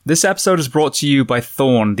This episode is brought to you by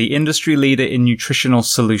Thorne, the industry leader in nutritional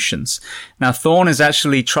solutions. Now, Thorne is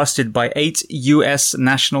actually trusted by 8 US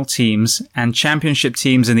national teams and championship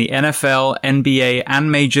teams in the NFL, NBA,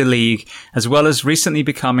 and Major League, as well as recently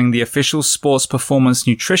becoming the official sports performance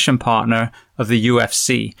nutrition partner of the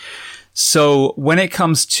UFC. So when it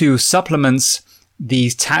comes to supplements, the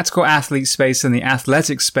tactical athlete space and the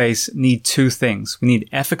athletic space need two things. We need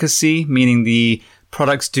efficacy, meaning the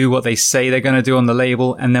products do what they say they're going to do on the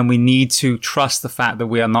label, and then we need to trust the fact that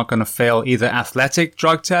we are not going to fail either athletic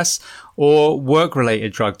drug tests or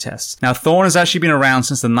work-related drug tests. Now, Thorne has actually been around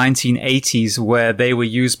since the 1980s, where they were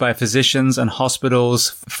used by physicians and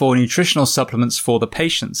hospitals for nutritional supplements for the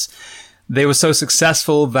patients. They were so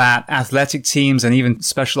successful that athletic teams and even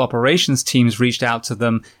special operations teams reached out to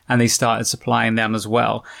them and they started supplying them as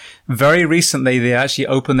well. Very recently, they actually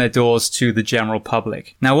opened their doors to the general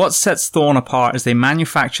public. Now, what sets Thorne apart is they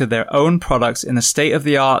manufacture their own products in a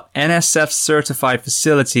state-of-the-art NSF-certified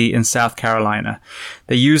facility in South Carolina.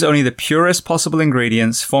 They use only the purest possible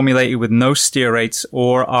ingredients formulated with no stearates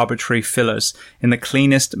or arbitrary fillers in the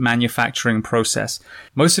cleanest manufacturing process.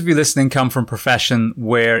 Most of you listening come from a profession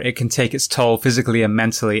where it can take its toll physically and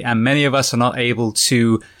mentally, and many of us are not able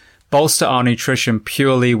to bolster our nutrition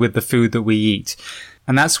purely with the food that we eat.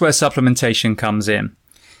 And that's where supplementation comes in.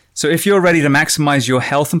 So if you're ready to maximize your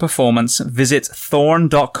health and performance, visit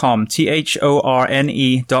thorne.com,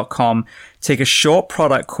 thorne.com. Take a short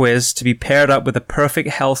product quiz to be paired up with the perfect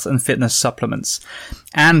health and fitness supplements.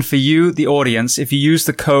 And for you, the audience, if you use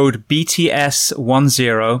the code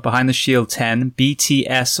BTS10, Behind the Shield 10,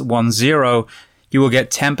 BTS10, you will get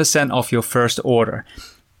 10% off your first order.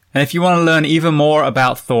 And if you want to learn even more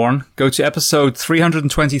about Thorne, go to episode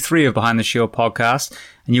 323 of Behind the Shield podcast,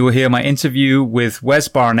 and you will hear my interview with Wes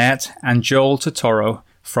Barnett and Joel Totoro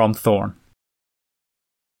from Thorne.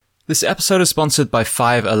 This episode is sponsored by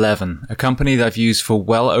 511, a company that I've used for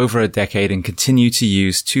well over a decade and continue to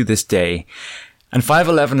use to this day. And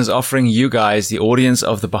 511 is offering you guys, the audience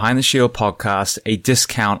of the Behind the Shield podcast, a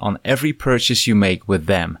discount on every purchase you make with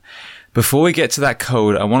them. Before we get to that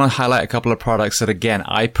code, I want to highlight a couple of products that, again,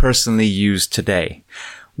 I personally use today.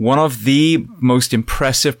 One of the most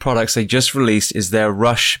impressive products they just released is their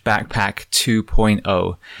Rush Backpack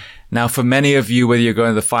 2.0. Now, for many of you, whether you're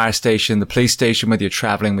going to the fire station, the police station, whether you're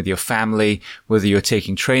traveling with your family, whether you're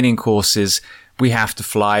taking training courses, we have to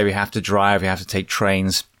fly, we have to drive, we have to take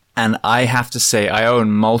trains. And I have to say, I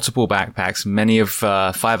own multiple backpacks, many of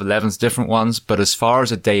 511's different ones, but as far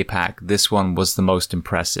as a day pack, this one was the most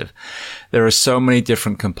impressive. There are so many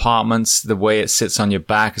different compartments. The way it sits on your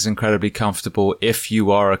back is incredibly comfortable. If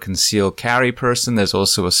you are a concealed carry person, there's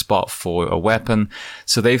also a spot for a weapon.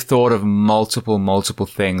 So they've thought of multiple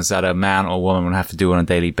things that a man or woman would have to do on a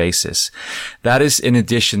daily basis. That is in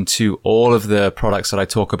addition to all of the products that I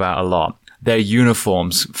talk about a lot. Their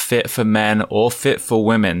uniforms, fit for men or fit for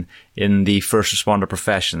women in the first responder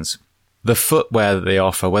professions. The footwear that they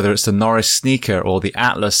offer, whether it's the Norris sneaker or the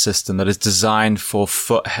Atlas system that is designed for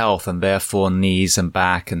foot health and therefore knees and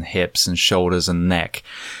back and hips and shoulders and neck.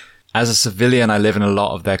 As a civilian, I live in a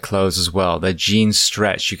lot of their clothes as well. Their jeans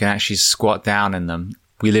stretch. You can actually squat down in them.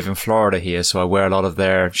 We live in Florida here, so I wear a lot of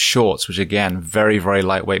their shorts, which again, very, very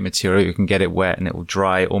lightweight material. You can get it wet and it will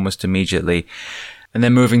dry almost immediately. And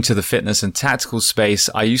then moving to the fitness and tactical space,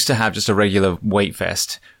 I used to have just a regular weight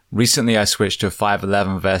vest. Recently, I switched to a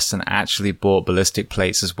 511 vest and actually bought ballistic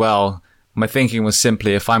plates as well. My thinking was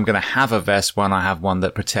simply, if I'm going to have a vest, why not have one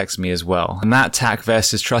that protects me as well? And that TAC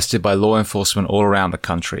vest is trusted by law enforcement all around the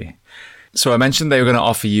country. So I mentioned they were going to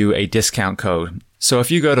offer you a discount code. So if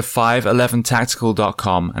you go to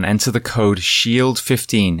 511tactical.com and enter the code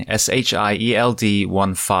SHIELD15,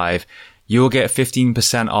 SHIELD15, you'll get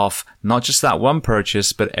 15% off not just that one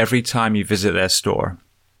purchase, but every time you visit their store.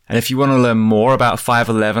 And if you want to learn more about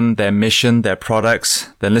 511, their mission, their products,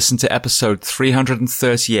 then listen to episode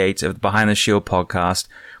 338 of the Behind the Shield podcast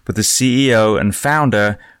with the CEO and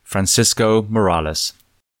founder, Francisco Morales.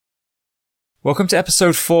 Welcome to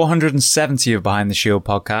episode 470 of Behind the Shield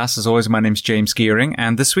podcast. As always, my name's James Gearing,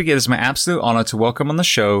 and this week it is my absolute honor to welcome on the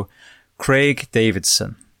show Craig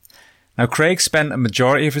Davidson. Now, Craig spent a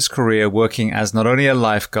majority of his career working as not only a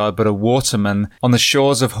lifeguard, but a waterman on the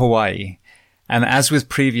shores of Hawaii. And as with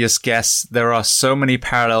previous guests, there are so many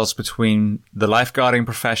parallels between the lifeguarding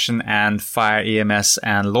profession and fire, EMS,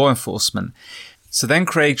 and law enforcement. So then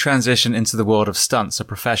Craig transitioned into the world of stunts, a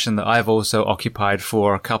profession that I've also occupied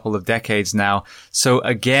for a couple of decades now. So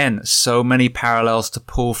again, so many parallels to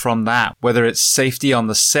pull from that, whether it's safety on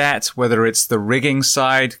the set, whether it's the rigging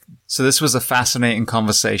side. So this was a fascinating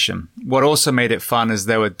conversation. What also made it fun is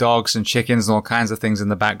there were dogs and chickens and all kinds of things in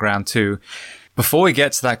the background too. Before we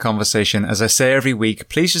get to that conversation, as I say every week,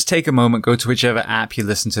 please just take a moment, go to whichever app you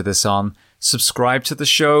listen to this on, subscribe to the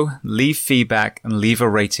show, leave feedback, and leave a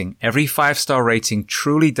rating. Every 5-star rating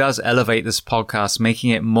truly does elevate this podcast,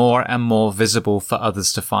 making it more and more visible for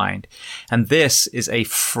others to find. And this is a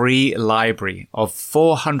free library of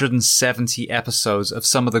 470 episodes of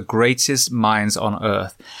some of the greatest minds on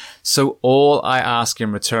earth. So all I ask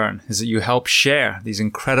in return is that you help share these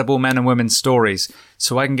incredible men and women's stories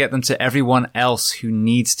so I can get them to everyone else who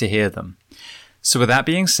needs to hear them. So with that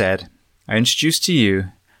being said, I introduce to you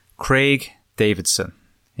Craig Davidson.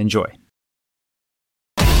 Enjoy.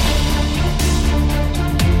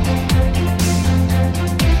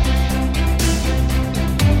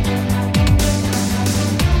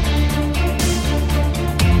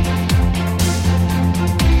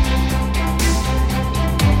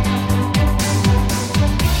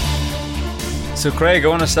 So Craig, I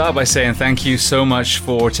want to start by saying thank you so much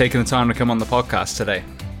for taking the time to come on the podcast today.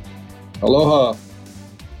 Aloha.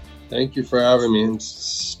 Thank you for having me. I'm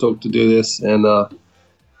stoked to do this, and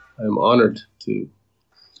I'm honored to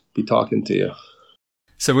be talking to you.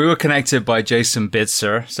 So we were connected by Jason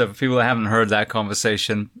Bitzer. So for people that haven't heard that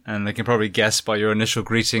conversation, and they can probably guess by your initial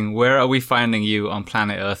greeting, where are we finding you on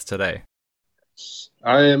planet Earth today?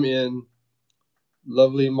 I am in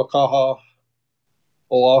lovely Makaha,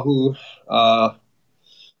 Oahu.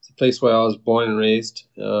 It's a place where I was born and raised,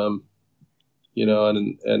 and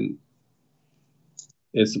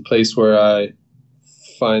it's a place where I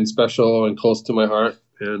find special and close to my heart.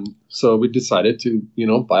 And so we decided to,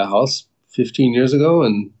 buy a house 15 years ago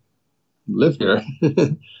and live here.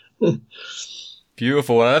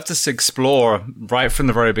 Beautiful. Well, I'll have to explore right from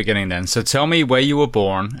the very beginning then. So tell me where you were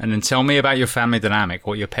born, and then tell me about your family dynamic,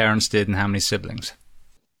 what your parents did and how many siblings.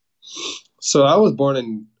 So I was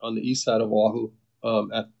born on the east side of Oahu,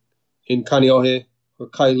 in Kaneohe or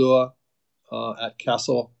Kailua, at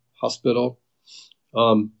Castle Hospital.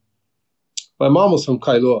 My mom was from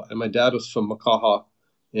Kailua and my dad was from Makaha,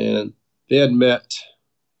 and they had met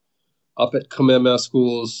up at Kamehameha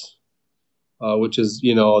Schools, which is,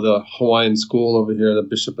 the Hawaiian school over here, the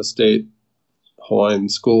Bishop Estate Hawaiian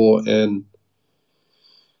school. And,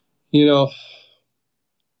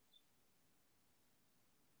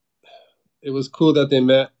 it was cool that they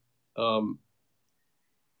met. And,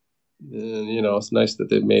 it's nice that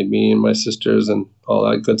they made me and my sisters and all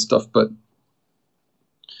that good stuff. But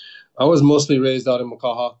I was mostly raised out in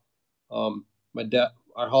Makaha.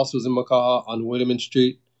 Our house was in Makaha on Whitman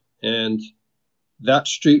Street, and that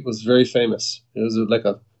street was very famous. It was like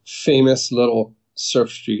a famous little surf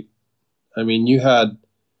street. I mean, you had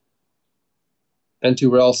Auntie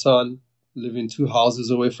Rel-san living 2 houses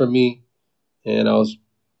away from me, and I was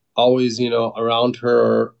always, around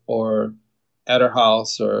her or at her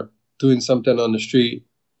house or doing something on the street.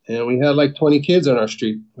 And we had like 20 kids on our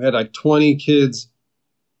street. We had like 20 kids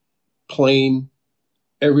playing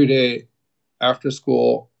every day after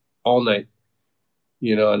school all night,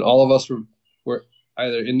 and all of us were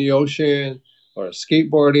either in the ocean or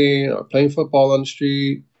skateboarding or playing football on the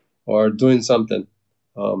street or doing something.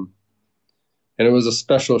 And it was a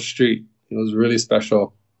special street. It was really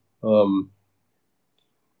special.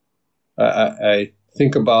 I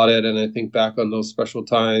think about it and I think back on those special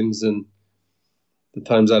times and the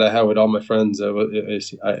times that I had with all my friends.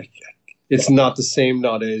 It's not the same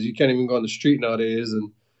nowadays. You can't even go on the street nowadays,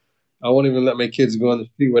 and I won't even let my kids go on the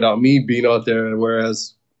street without me being out there.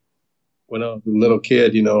 Whereas when I was a little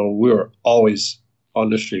kid, we were always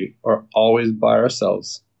on the street or always by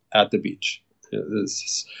ourselves at the beach.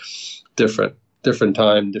 It's different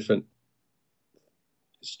time, different.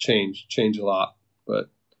 It's changed a lot, but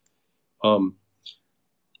I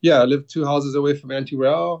lived 2 houses away from Auntie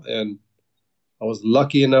Rel, and I was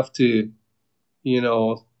lucky enough to,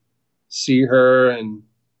 see her and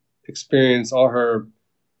experience all her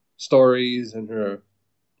stories and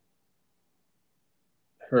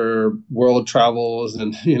her world travels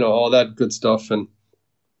and, all that good stuff. And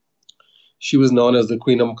she was known as the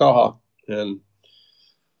Queen of Makaha. And,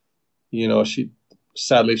 she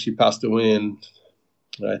passed away in,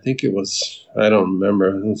 I think it was, I don't remember,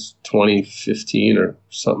 it was 2015 or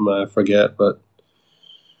something, I forget. But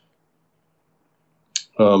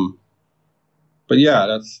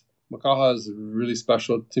yeah, Makaha is really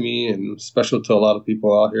special to me and special to a lot of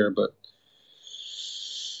people out here. But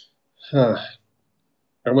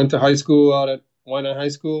I went to high school out at Waianae High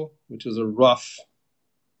School, which was a rough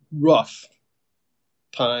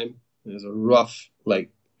time. It was a rough,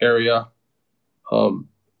 area. I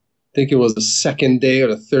think it was the second day or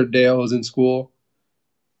the third day I was in school.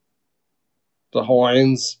 The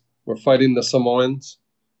Hawaiians were fighting the Samoans,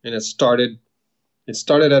 and it started It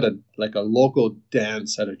started at a local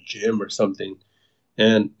dance at a gym or something,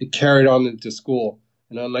 and it carried on into school.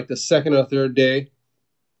 And on like the second or third day,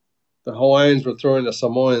 the Hawaiians were throwing the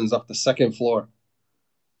Samoans off the second floor.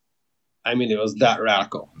 I mean, it was that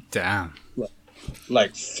radical. Damn.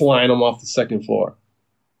 Like flying them off the second floor.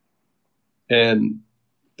 And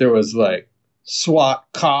there was like SWAT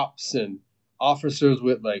cops and officers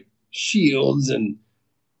with like shields and,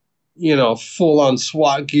 full on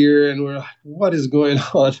SWAT gear. And we're like, what is going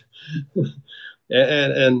on?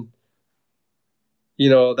 and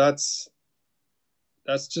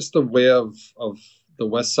that's just the way of the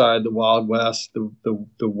West Side, the Wild West, the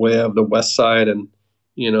way of the West Side, and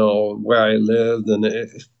where I lived, and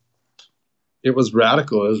it was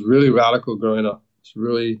radical. It was really radical growing up. It's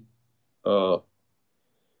really a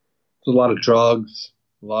lot of drugs,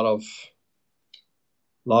 a lot of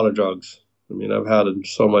drugs. I mean, I've had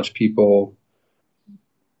so much people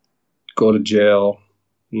go to jail,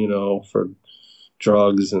 for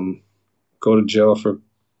drugs, and go to jail for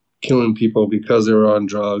killing people because they were on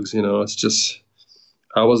drugs. It's just,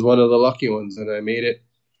 I was one of the lucky ones, and I made it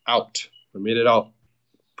out. I made it out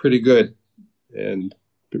pretty good, and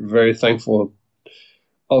very thankful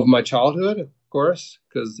of my childhood, of course,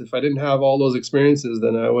 because if I didn't have all those experiences,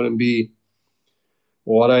 then I wouldn't be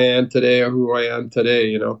what I am today or who I am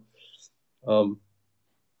today, But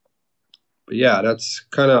yeah, that's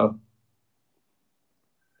kind of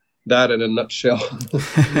that in a nutshell.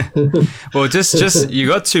 Well, just you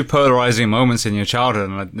got two polarizing moments in your childhood,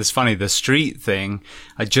 and it's funny, the street thing.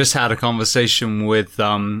 I just had a conversation with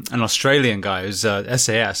an Australian guy who's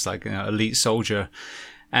SAS, like elite soldier,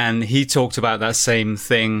 and he talked about that same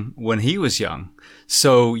thing when he was young.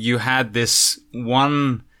 So you had this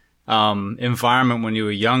one environment when you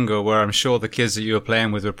were younger, where I'm sure the kids that you were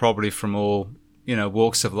playing with were probably from all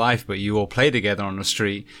walks of life, but you all play together on the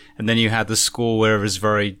street, and then you had the school where it was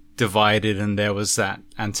very divided and there was that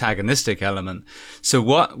antagonistic element. So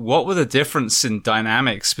what were the difference in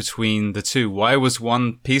dynamics between the two? Why was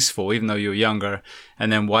one peaceful even though you were younger,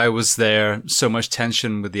 and then why was there so much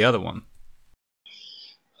tension with the other one?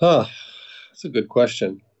 That's a good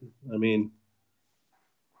question. I mean,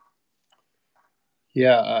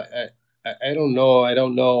 yeah, I don't know. I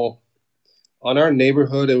don't know. On our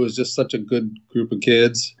neighborhood, it was just such a good group of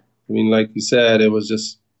kids. I mean, like you said, it was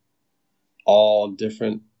just all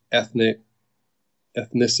different ethnicities,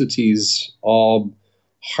 all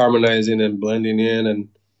harmonizing and blending in. And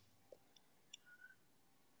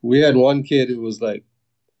we had one kid who was like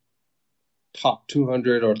top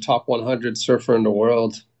 200 or top 100 surfer in the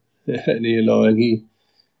world. And, and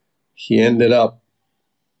he ended up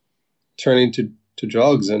turning to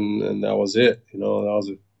drugs, and that was it. That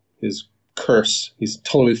was his curse. He's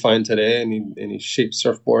totally fine today, and he shapes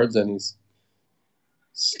surfboards, and he's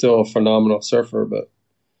still a phenomenal surfer. But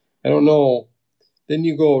I don't know. Then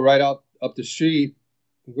you go right up the street,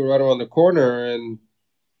 you go right around the corner, and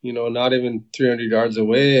not even 300 yards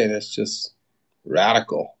away, and it's just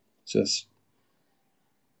radical, just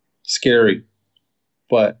scary.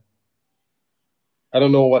 But I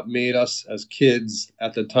don't know what made us as kids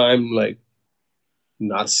at the time like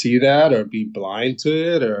not see that or be blind to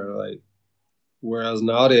it, or like, whereas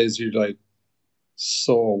nowadays you're like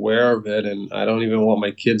so aware of it, and I don't even want my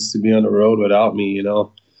kids to be on the road without me.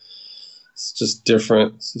 It's just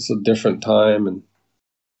different. It's just a different time. And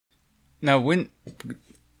now when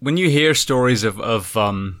you hear stories of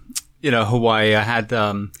Hawaii, I had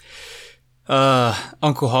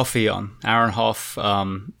Uncle Hoffy on, Aaron Hoff,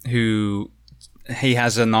 who he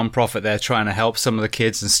has a non-profit there trying to help some of the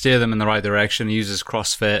kids and steer them in the right direction. He uses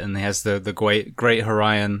CrossFit, and he has the Great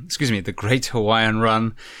Hawaiian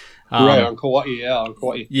Run. Right, on Kauai, on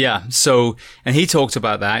Kauai. Yeah, so, and he talked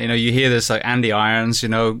about that. You hear this, like Andy Irons,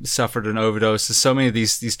 suffered an overdose. There's so many of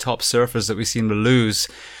these top surfers that we seem to lose.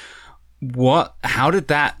 How did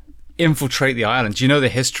that infiltrate the island? Do you know the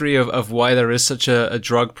history of why there is such a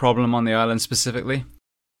drug problem on the island specifically?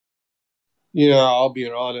 I'll be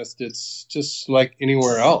honest. It's just like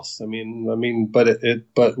anywhere else. I mean,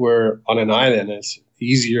 but we're on an island. It's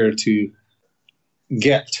easier to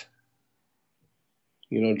get.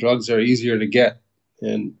 Drugs are easier to get,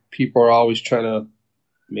 and people are always trying to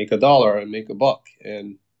make a dollar and make a buck.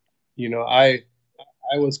 And I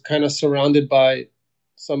was kind of surrounded by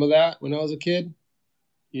some of that when I was a kid.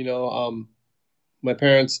 My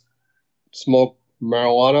parents smoked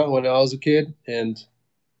marijuana when I was a kid, and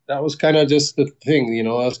that was kind of just the thing, that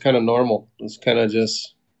was kind of normal. It was kind of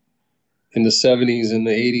just in the 70s and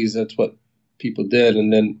the 80s, that's what people did.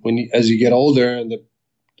 And then as you get older and the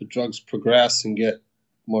drugs progress and get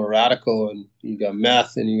more radical, and you got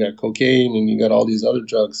meth and you got cocaine and you got all these other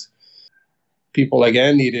drugs, people like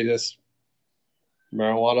Andy, they just,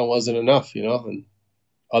 marijuana wasn't enough, you know, and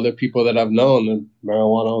other people that I've known, and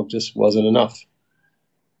marijuana just wasn't enough.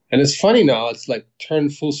 And it's funny now, it's like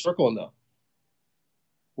turned full circle now.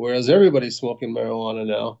 Whereas everybody's smoking marijuana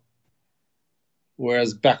now.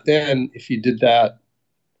 Whereas back then, if you did that,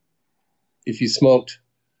 if you smoked,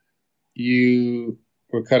 you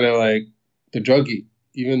were kind of like the druggie,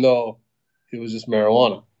 even though it was just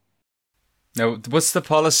marijuana. Now, what's the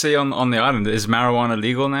policy on the island? Is marijuana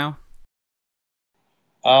legal now?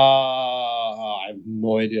 I have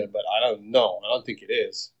no idea, but I don't know. I don't think it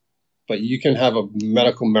is. But you can have a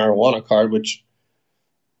medical marijuana card, which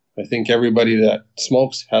I think everybody that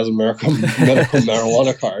smokes has a medical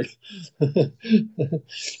marijuana card.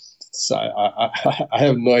 So I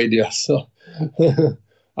have no idea. So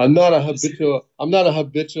I'm not a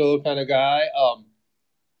habitual kind of guy.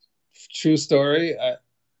 True story.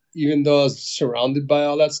 Even though I was surrounded by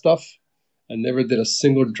all that stuff, I never did a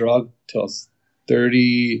single drug till I was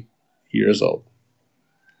 30 years old.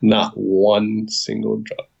 Not one single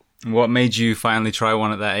drug. What made you finally try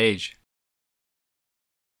one at that age?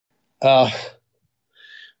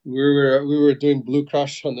 We were doing Blue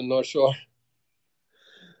Crush on the North Shore.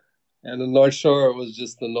 And the North Shore was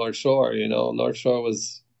just the North Shore, you know. North Shore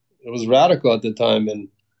was radical at the time. And,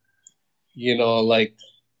 you know, like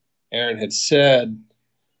Aaron had said,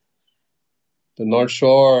 the North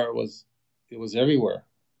Shore was everywhere.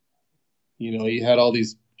 You know, you had all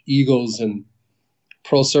these eagles and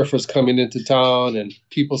pro surfers coming into town and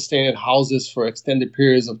people staying in houses for extended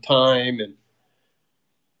periods of time. And,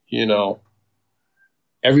 you know,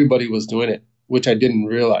 everybody was doing it, which I didn't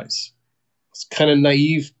realize. I was kind of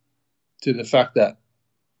naive to the fact that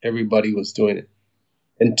everybody was doing it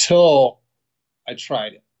until I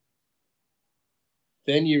tried it.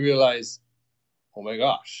 Then you realize, oh my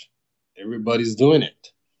gosh, everybody's doing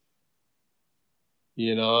it.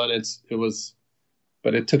 You know, and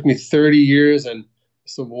but it took me 30 years, and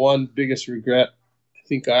it's the one biggest regret I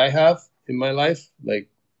think I have in my life. Like,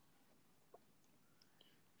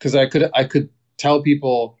 because I could tell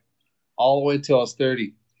people all the way till I was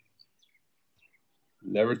 30,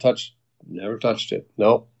 never touched it.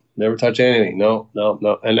 No, never touch anything. No.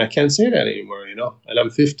 And I can't say that anymore, you know. And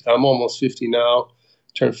I'm almost 50 now,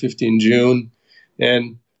 turned 50 in June.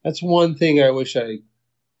 And that's one thing I wish I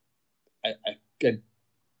could.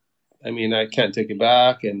 I mean, I can't take it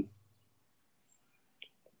back, and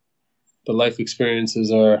the life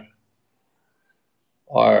experiences are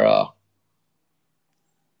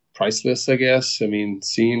priceless, I guess. I mean,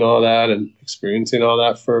 seeing all that and experiencing all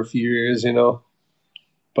that for a few years, you know.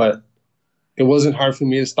 But it wasn't hard for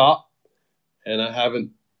me to stop, and I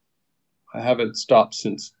haven't stopped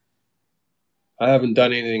since. I haven't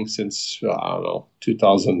done anything since, I don't know,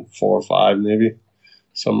 2004 or 5, maybe,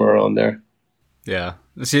 somewhere around there. Yeah.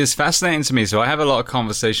 See, it's fascinating to me. So I have a lot of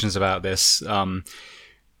conversations about this, and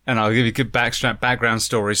I'll give you a good background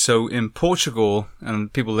story. So in Portugal,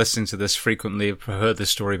 and people listening to this frequently have heard this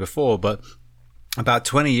story before, but about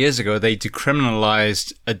 20 years ago, they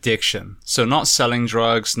decriminalized addiction. So not selling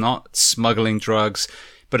drugs, not smuggling drugs,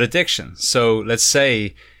 but addiction. So let's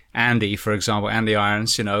say Andy, for example, Andy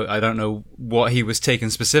Irons, you know, I don't know what he was taking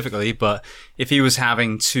specifically, but if he was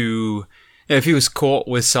if he was caught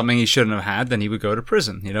with something he shouldn't have had, then he would go to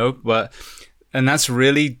prison, you know, and that's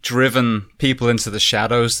really driven people into the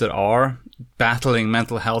shadows that are battling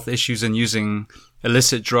mental health issues and using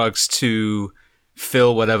illicit drugs to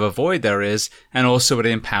fill whatever void there is. And also it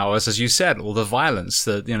empowers, as you said, all the violence,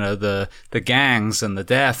 the gangs and the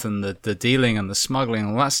death and the dealing and the smuggling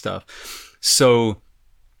and all that stuff. So,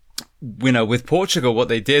 you know, with Portugal, what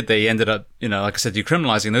they did, they ended up, you know, like I said,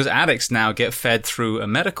 decriminalizing. Those addicts now get fed through a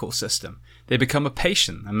medical system. They become a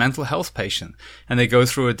patient, a mental health patient, and they go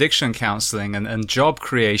through addiction counseling and job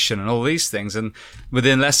creation and all these things. And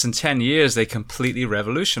within less than 10 years, they completely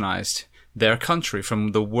revolutionized their country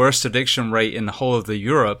from the worst addiction rate in the whole of the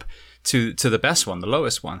Europe to the best one, the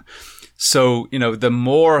lowest one. So, you know, the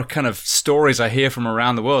more kind of stories I hear from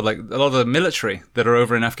around the world, like a lot of the military that are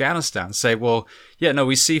over in Afghanistan say, well, yeah, no,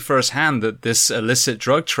 we see firsthand that this illicit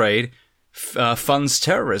drug trade funds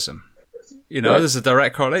terrorism. You know, There's a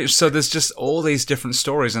direct correlation. So there's just all these different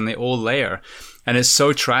stories and they all layer. And it's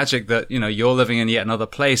so tragic that, you know, you're living in yet another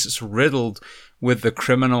place. It's riddled with the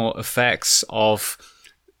criminal effects of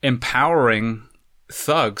empowering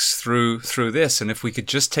thugs through this. And if we could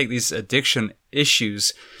just take these addiction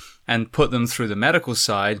issues and put them through the medical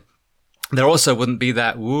side, there also wouldn't be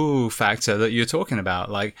that woo factor that you're talking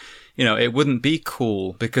about. Like, you know, it wouldn't be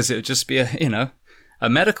cool because it would just be a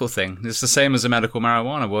medical thing. It's the same as a medical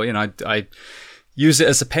marijuana. Well, you know, I use it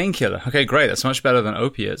as a painkiller. Okay, great. That's much better than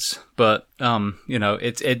opiates. But,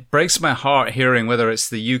 it breaks my heart hearing, whether it's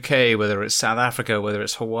the UK, whether it's South Africa, whether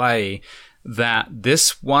it's Hawaii, that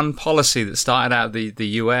this one policy that started out the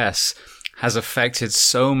US has affected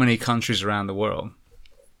so many countries around the world.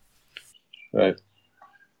 Right.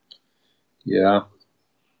 Yeah.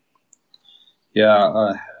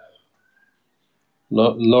 Yeah.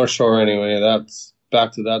 North Shore, anyway, that's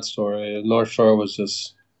back to that story. North Shore was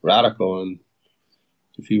just radical. And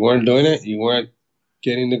if you weren't doing it, you weren't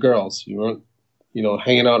getting the girls. You weren't,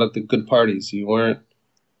 hanging out at the good parties. You weren't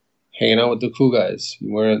hanging out with the cool guys.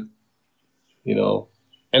 You weren't,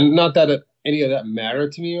 and not that any of that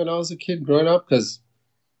mattered to me when I was a kid growing up, because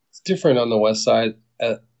it's different on the West Side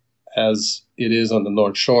as it is on the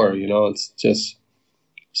North Shore. It's just,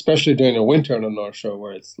 especially during the winter on the North Shore,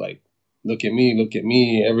 where it's like, look at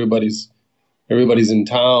me, everybody's in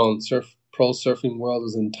town, pro surfing world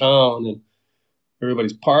is in town, and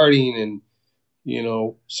everybody's partying and,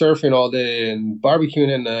 surfing all day and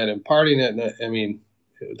barbecuing at night and partying at night. I mean,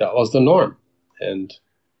 that was the norm. And,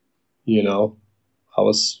 I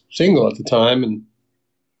was single at the time and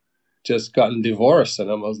just gotten divorced, and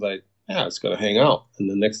I was like, yeah, it's going to hang out. And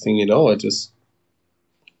the next thing you know,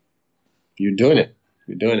 you're doing it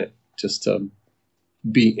just to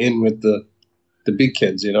be in with the big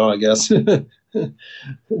kids, I guess.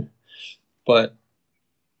 But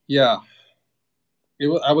yeah,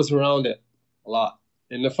 I was around it a lot.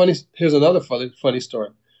 And here's another funny story.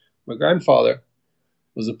 My grandfather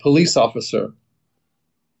was a police officer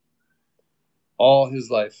all his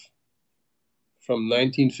life, from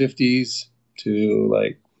 1950s to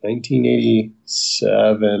like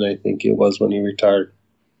 1987, I think it was, when he retired.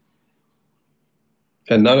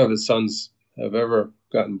 And none of his sons have ever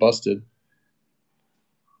gotten busted.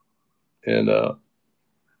 And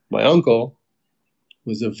my uncle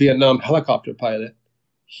was a Vietnam helicopter pilot.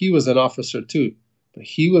 He was an officer too, but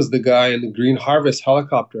he was the guy in the Green Harvest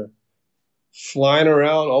helicopter flying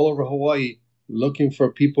around all over Hawaii looking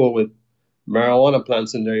for people with marijuana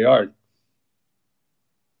plants in their yard.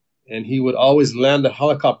 And he would always land the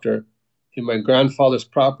helicopter in my grandfather's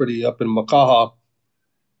property up in Makaha,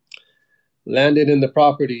 land it in the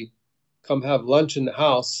property, come have lunch in the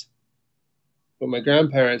house with my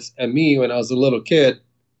grandparents and me when I was a little kid,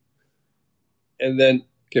 and then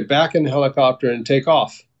get back in the helicopter and take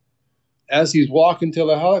off. As he's walking to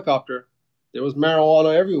the helicopter, there was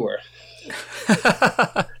marijuana everywhere.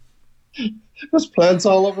 There's plants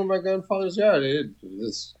all over my grandfather's yard. It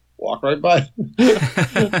just walk right by.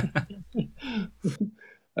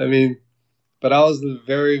 I mean, but I was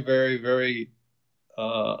very, very, very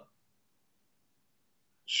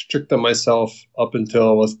strict on myself up until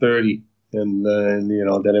I was 30. And then,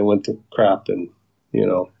 then it went to crap, and,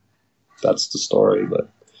 that's the story. But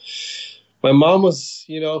my mom was,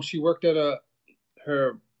 she worked at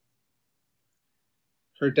her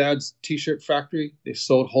dad's t-shirt factory. They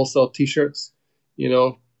sold wholesale t-shirts.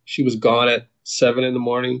 She was gone at 7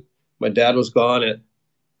 a.m. My dad was gone at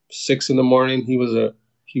 6 a.m. He was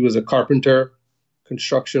a carpenter,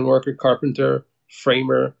 construction worker, carpenter,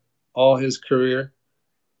 framer, all his career.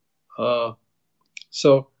 So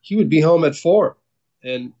he would be home at 4,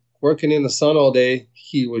 and working in the sun all day,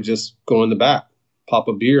 he would just go in the back, pop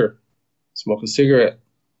a beer, smoke a cigarette,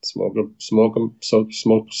 smoke a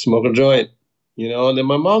joint, and then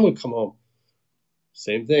my mom would come home.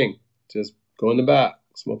 Same thing, just go in the back,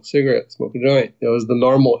 smoke a cigarette, smoke a joint. It was the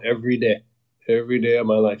normal every day of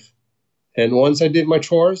my life. And once I did my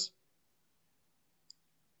chores,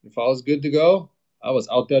 if I was good to go, I was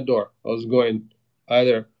out that door. I was going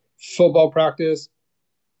either football practice,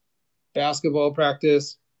 basketball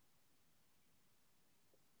practice,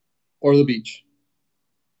 or the beach.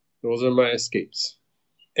 Those are my escapes.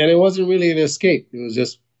 And it wasn't really an escape. It was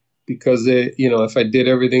just because if I did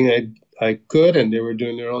everything I could and they were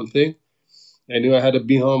doing their own thing, I knew I had to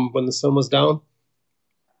be home when the sun was down.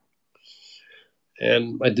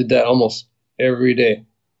 And I did that almost every day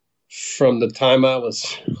from the time I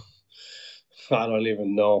was, I don't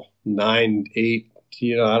even know, 9, 8,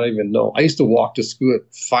 I don't even know. I used to walk to school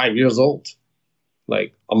at 5 years old,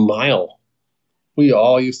 like a mile. We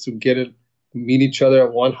all used to meet each other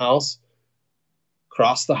at one house,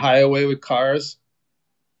 cross the highway with cars,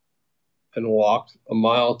 and walk a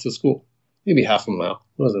mile to school. Maybe half a mile.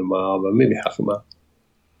 It wasn't a mile, but maybe half a mile.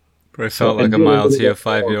 Probably felt like a mile to your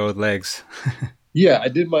 5-year-old legs. Yeah, I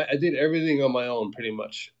did everything on my own pretty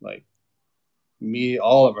much. Like me,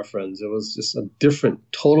 all of our friends. It was just a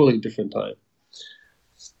totally different time.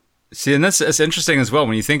 See, and that's interesting as well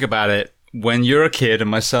when you think about it. when you're a kid, and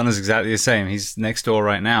my son is exactly the same, he's next door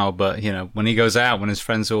right now, but, you know, when he goes out, when his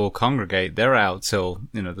friends all congregate, they're out till,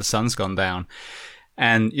 you know, the sun's gone down.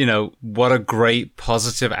 And, you know, what a great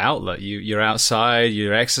positive outlet. You're outside,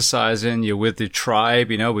 you're exercising, you're with your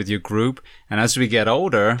tribe, you know, with your group. And as we get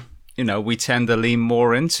older, you know, we tend to lean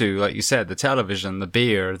more into, like you said, the television, the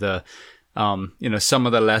beer, the, you know, some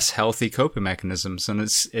of the less healthy coping mechanisms. And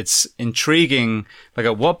it's intriguing. Like,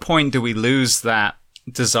 at what point do we lose that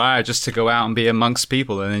desire just to go out and be amongst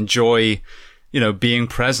people and enjoy, you know, being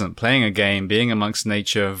present, playing a game, being amongst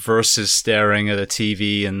nature versus staring at a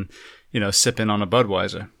TV and, you know, sipping on a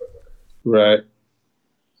Budweiser? Right.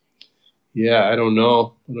 Yeah, I don't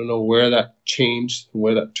know. I don't know where that changed,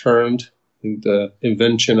 where that turned. I think the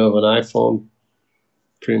invention of an iPhone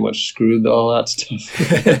pretty much screwed all that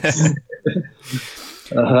stuff.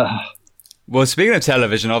 Well, speaking of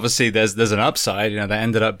television, obviously there's an upside. You know, that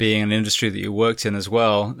ended up being an industry that you worked in as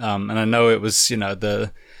well. And I know it was, you know,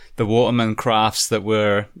 the waterman crafts that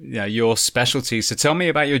were, you know, your specialty. So tell me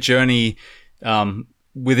about your journey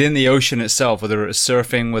within the ocean itself, whether it was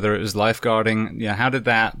surfing, whether it was lifeguarding. You know, how did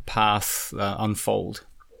that path unfold?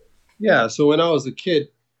 Yeah, so when I was a kid,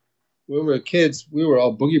 when we were kids, we were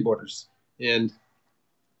all boogie boarders, and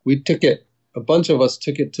we took it. A bunch of us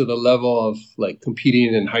took it to the level of like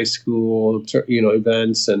competing in high school, you know,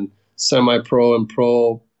 events and semi-pro and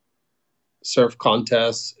pro surf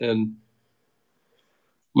contests. And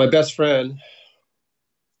my best friend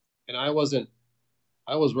and I was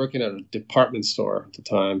working at a department store at the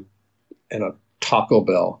time and a Taco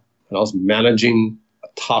Bell, and I was managing a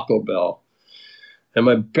Taco Bell. And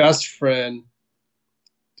my best friend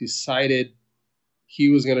decided he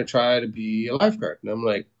was going to try to be a lifeguard. And I'm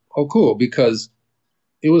like, oh, cool, because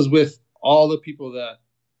it was with all the people that,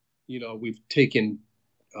 you know, we've taken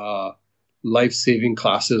life-saving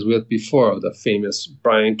classes with before, the famous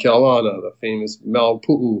Brian Kelowna, the famous Mel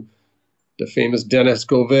Pu'u, the famous Dennis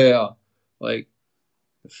Govea, like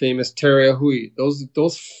the famous Terry Ahui.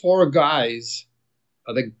 Those four guys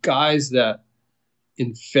are the guys that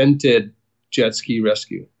invented jet ski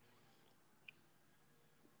rescue.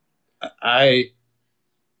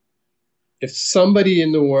 If somebody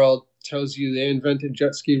in the world tells you they invented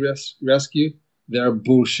jet ski rescue, they're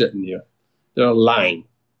bullshitting you. They're lying,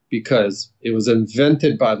 because it was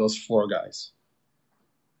invented by those four guys.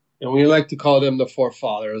 And we like to call them the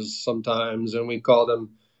forefathers sometimes, and we call them,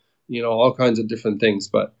 you know, all kinds of different things.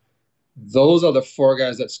 But those are the four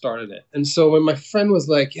guys that started it. And so when my friend was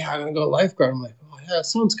like, yeah, I'm going to go lifeguard, I'm like, oh, yeah, that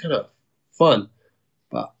sounds kind of fun.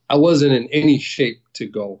 But I wasn't in any shape to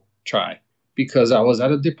go try, because I was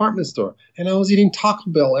at a department store and I was eating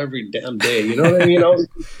Taco Bell every damn day. You know what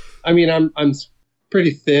I mean? I'm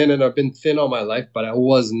pretty thin, and I've been thin all my life, but I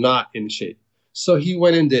was not in shape. So he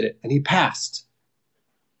went and did it, and he passed.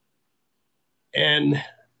 And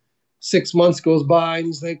 6 months goes by, and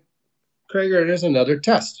he's like, Craigor, there's another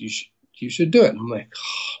test. You should do it. And I'm like,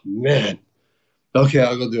 oh, man. Okay,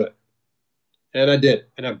 I'll go do it. And I did,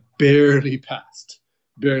 and I barely passed.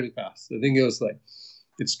 I think it was like,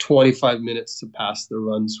 it's 25 minutes to pass the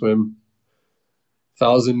run swim,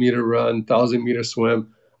 1,000-meter run, 1,000-meter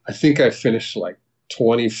swim. I think I finished like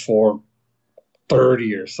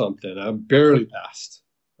 24:30 or something. I barely passed.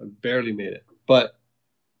 I barely made it. But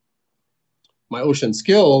my ocean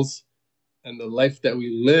skills and the life that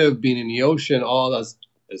we live being in the ocean, all as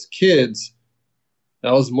kids,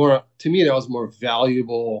 that was more, to me, that was more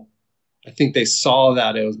valuable. I think they saw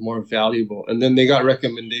that it was more valuable. And then they got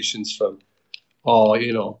recommendations from,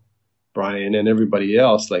 you know, Brian and everybody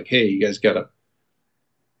else, like, hey, you guys got to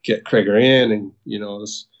get Craigor in, and, you know,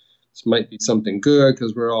 this might be something good,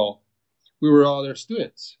 because we were all their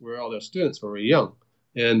students. We were all their students when we were young.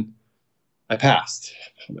 And I passed.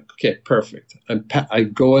 I'm like, okay, perfect. I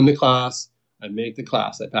go into class, I make the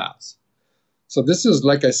class, I pass. So this is,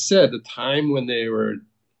 like I said, the time when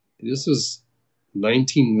this was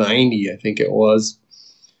 1990, I think it was,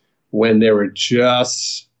 when they were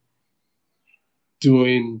just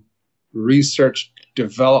doing research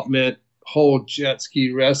development, whole jet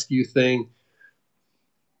ski rescue thing,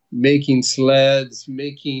 making sleds,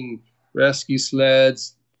 making rescue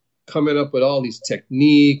sleds, coming up with all these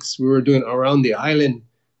techniques. We were doing around the island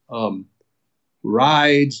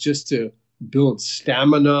rides just to build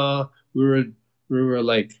stamina. We were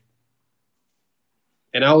like,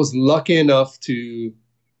 and I was lucky enough to,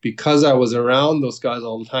 because I was around those guys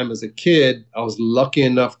all the time as a kid, I was lucky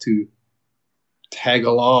enough to tag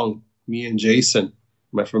along. Me and Jason,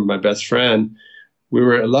 my best friend, we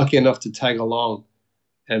were lucky enough to tag along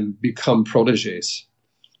and become proteges.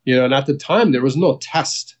 You know, and at the time there was no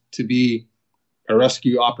test to be a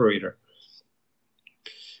rescue operator.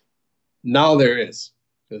 Now there is,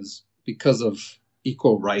 because of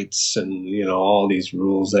equal rights and, all these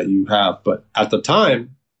rules that you have. But at the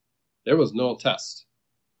time, there was no test.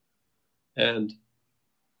 And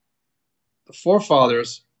the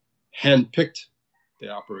forefathers handpicked the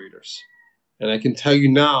operators. And I can tell you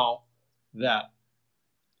now that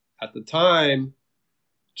at the time,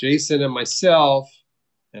 Jason and myself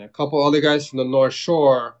and a couple other guys from the North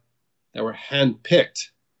Shore that were handpicked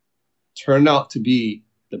turned out to be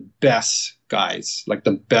the best guys, like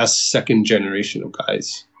the best second generation of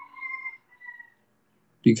guys.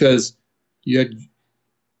 Because you had,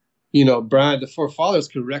 Brian, the forefathers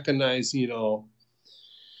could recognize,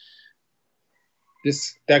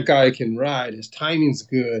 that guy can ride. His timing's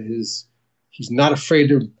good. He's not afraid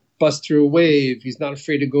to bust through a wave. He's not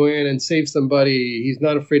afraid to go in and save somebody. He's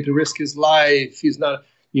not afraid to risk his life. He's not,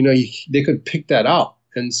 they could pick that out.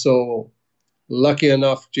 And so, lucky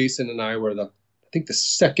enough, Jason and I were the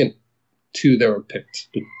second two that were picked.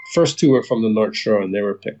 The first two were from the North Shore, and they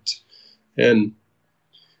were picked. And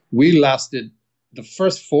we lasted, the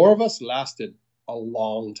first four of us lasted a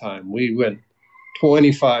long time. We went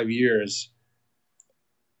 25 years.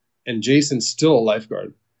 And Jason's still a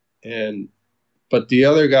lifeguard. But the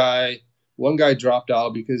other guy, one guy dropped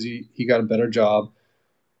out because he got a better job.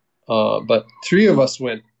 But three of us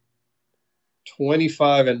went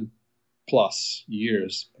 25 and plus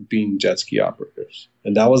years of being jet ski operators.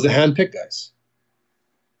 And that was the handpicked guys.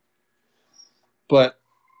 But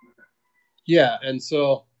yeah, and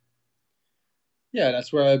so, yeah,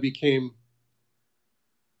 that's where I became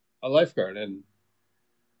a lifeguard. And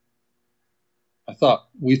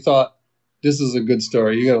we thought, this is a good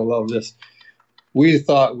story. You're going to love this. We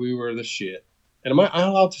thought we were the shit. And am I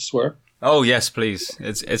allowed to swear? Oh, yes, please.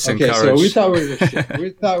 It's okay, encouraged. So we thought we were the shit. We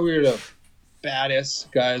thought we were the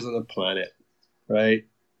baddest guys on the planet, right?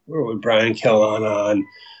 We're with Brian Kellan.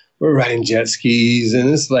 We're riding jet skis, and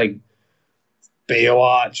it's like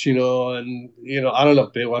Baywatch, and, I don't know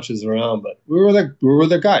if Baywatch is around, but we were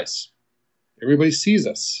the guys. Everybody sees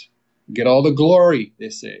us. Get all the glory, they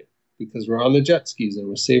say, because we're on the jet skis and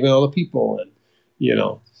we're saving all the people. And,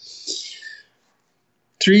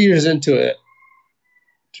 3 years into it,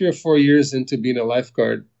 3 or 4 years into being a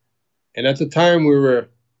lifeguard, and at the time we were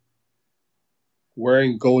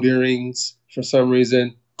wearing gold earrings for some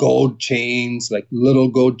reason, gold chains, like little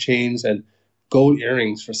gold chains, and gold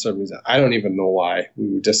earrings for some reason. I don't even know why.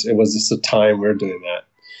 It was just a time we were doing that.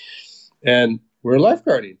 And we're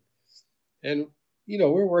lifeguarding. And,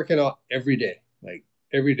 we're working out every day,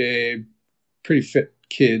 pretty fit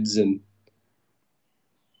kids. And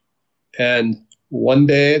one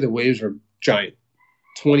day the waves were giant,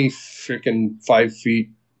 5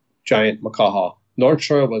 feet giant Makaha. North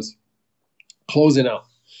Shore was closing out,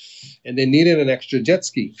 and they needed an extra jet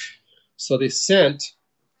ski. So they sent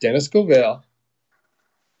Dennis Govale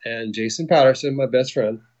and Jason Patterson, my best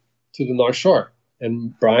friend, to the North Shore.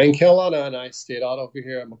 And Brian Kelana and I stayed out over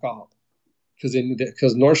here at Makaha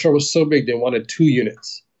because North Shore was so big, they wanted 2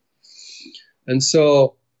 units. And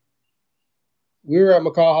so we were at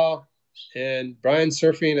Makaha, and Brian's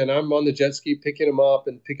surfing, and I'm on the jet ski picking him up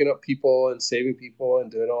and picking up people and saving people and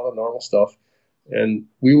doing all the normal stuff. And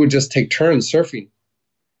we would just take turns surfing.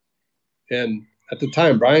 And at the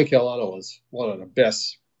time, Brian Kelana was one of the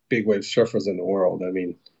best big wave surfers in the world. I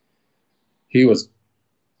mean, he was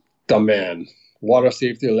the man. Water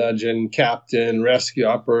safety legend, captain, rescue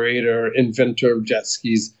operator, inventor of jet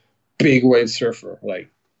skis, big wave surfer.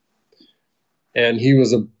 And he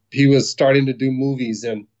was starting to do movies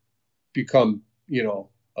and become,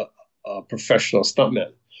 a professional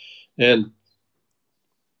stuntman. And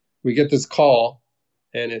we get this call,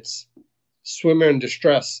 and it's swimmer in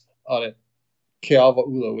distress out at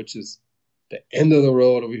Keala'ula, which is the end of the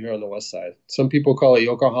road over here on the west side. Some people call it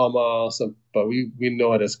Yokohama, but we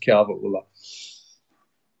know it as Keala'ula.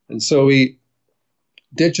 And so we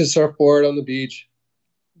ditch a surfboard on the beach.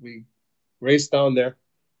 We race down there,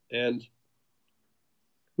 and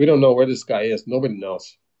we don't know where this guy is. Nobody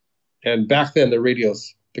knows. And back then,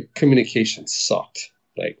 the communication sucked,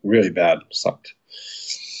 really bad, sucked.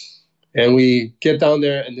 And we get down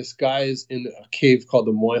there, and this guy is in a cave called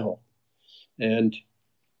the Moiho. And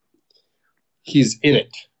he's in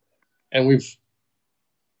it. And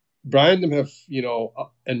Brian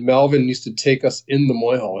and Melvin used to take us in the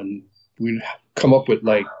Moiho, and we'd come up with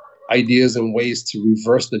ideas and ways to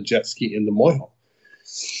reverse the jet ski in the Moiho.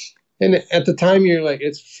 And at the time, you're like,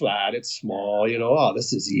 it's flat, it's small,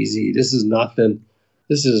 this is easy, this is nothing,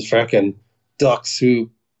 this is frickin' duck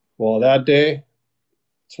soup. Well, that day,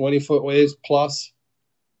 20-foot waves plus,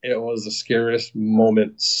 it was the scariest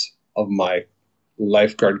moments of my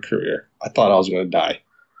lifeguard career. I thought I was going to die.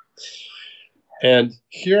 And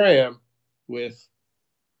here I am with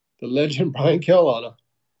the legend Brian Carolina.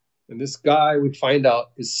 And this guy, we find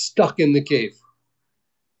out, is stuck in the cave.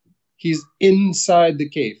 He's inside the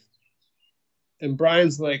cave. And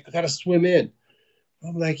Brian's like, I got to swim in.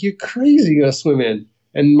 I'm like, you're crazy, you're going to swim in.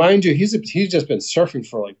 And mind you, he's just been surfing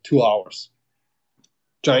for like 2 hours.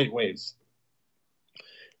 Giant waves.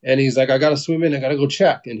 And he's like, I got to swim in. I got to go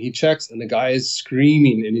check. And he checks, and the guy is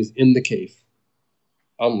screaming, and he's in the cave.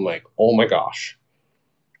 I'm like, oh my gosh,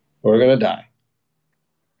 we're going to die.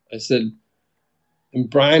 I said, and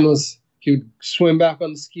Brian he would swim back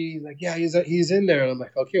on the ski. He's like, yeah, he's in there. And I'm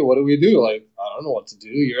like, okay, what do we do? Like, I don't know what to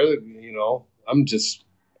do. I'm just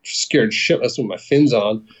scared shitless with my fins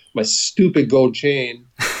on, my stupid gold chain,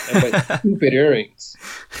 and my stupid earrings.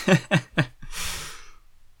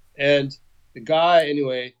 And the guy,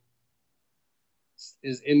 anyway,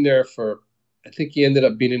 is in there I think he ended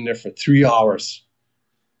up being in there for 3 hours.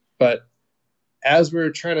 But as we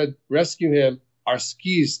were trying to rescue him, our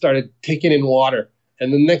skis started taking in water.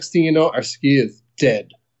 And the next thing you know, our ski is dead.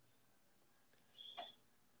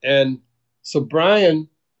 And so Brian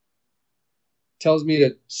tells me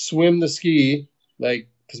to swim the ski, like,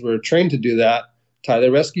 because we're trained to do that, tie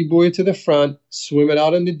the rescue buoy to the front, swim it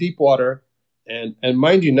out in the deep water. And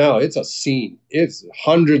mind you now, it's a scene. It's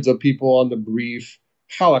hundreds of people on the reef,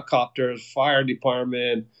 helicopters, fire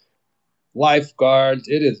department, lifeguards.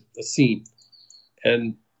 It is a scene.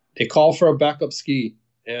 And they call for a backup ski.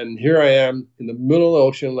 And here I am in the middle of the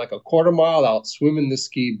ocean, like a quarter mile out, swimming the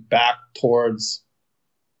ski back towards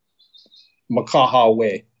Makaha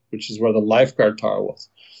Way, which is where the lifeguard tower was.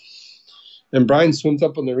 And Brian swims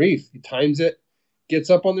up on the reef. He times it, gets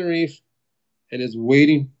up on the reef, and is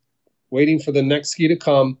waiting for the next ski to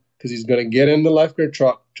come, because he's going to get in the lifeguard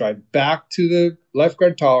truck, drive back to the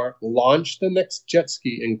lifeguard tower, launch the next jet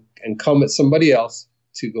ski, and come at somebody else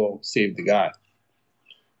to go save the guy.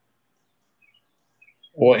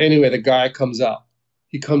 Well, anyway, the guy comes out.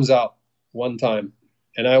 He comes out one time,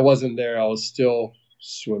 and I wasn't there. I was still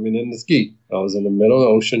swimming in the ski. I was in the middle of the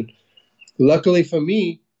ocean. Luckily for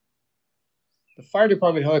me, the fire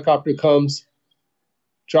department helicopter comes,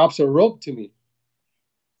 drops a rope to me,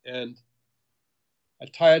 and I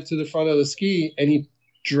tie it to the front of the ski, and he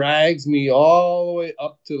drags me all the way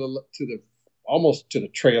up to the almost to the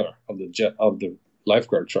trailer of the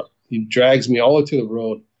lifeguard truck. He drags me all the way to the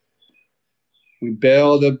road. We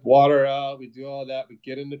bail the water out. We do all that. We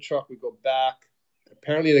get in the truck. We go back.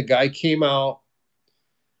 Apparently, the guy came out.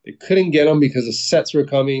 They couldn't get him because the sets were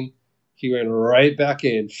coming. He went right back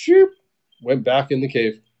in. Shoop, went back in the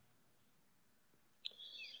cave.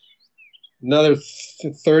 Another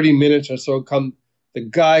 30 minutes or so, the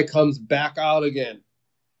guy comes back out again.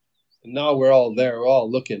 And now we're all there. We're all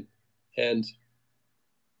looking. And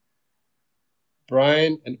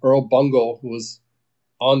Brian and Earl Bungle, who was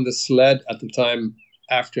on the sled at the time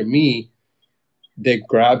after me, they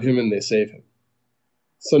grab him and they save him.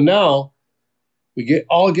 So now we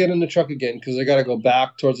all get in the truck again, because I got to go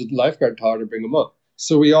back towards the lifeguard tower to bring him up.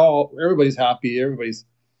 So everybody's happy,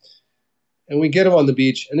 and we get him on the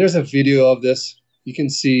beach, and there's a video of this. You can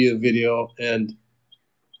see the video, and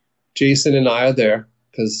Jason and I are there,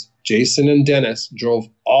 because Jason and Dennis drove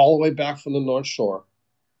all the way back from the North Shore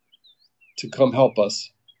to come help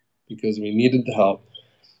us, because we needed the help.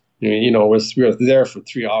 We were there for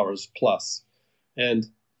 3 hours plus. And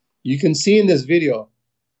you can see in this video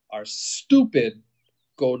our stupid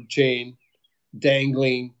gold chain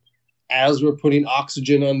dangling as we're putting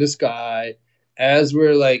oxygen on this guy, as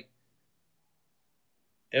we're like,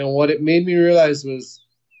 and what it made me realize was,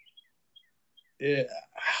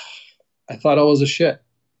 I thought I was a shit.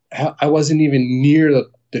 I wasn't even near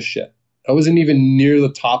the shit. I wasn't even near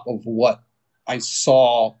the top of what I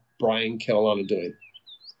saw Brian Carolina doing.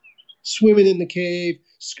 Swimming in the cave,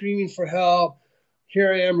 screaming for help.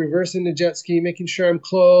 Here I am reversing the jet ski, making sure I'm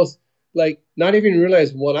close. Like, not even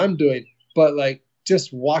realize what I'm doing, but like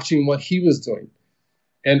just watching what he was doing.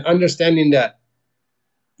 And understanding that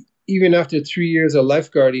even after 3 years of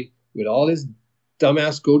lifeguarding with all his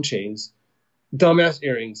dumbass gold chains, dumbass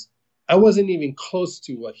earrings, I wasn't even close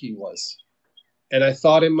to what he was. And I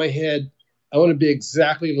thought in my head, I want to be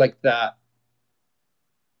exactly like that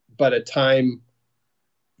by the time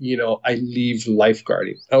I leave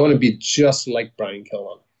lifeguarding. I want to be just like Brian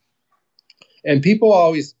Carolina. And people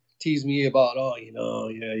always tease me about,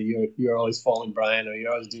 you're always following Brian, or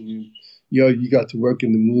you're always doing, you got to work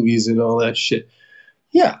in the movies and all that shit.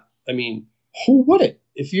 Yeah, I mean, who wouldn't?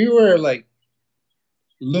 If you were like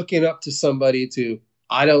looking up to somebody to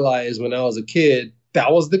idolize when I was a kid,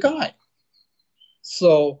 that was the guy.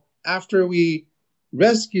 So after we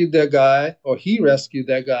rescued that guy, or he rescued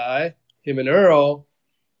that guy, him and Earl,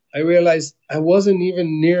 I realized I wasn't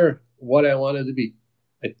even near what I wanted to be.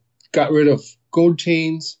 I got rid of gold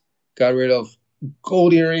chains, got rid of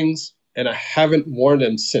gold earrings, and I haven't worn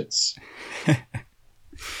them since.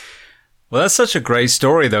 Well, that's such a great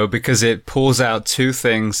story, though, because it pulls out two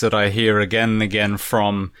things that I hear again and again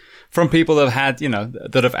from people that have had,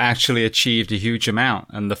 that have actually achieved a huge amount.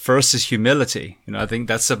 And the first is humility. I think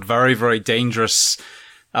that's a very, very dangerous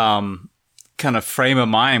kind of frame of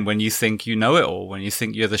mind when you think you know it all, when you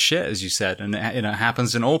think you're the shit, as you said. And it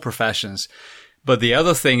happens in all professions. But the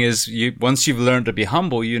other thing is, once you've learned to be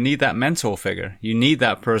humble, you need that mentor figure. You need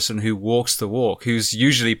that person who walks the walk, who's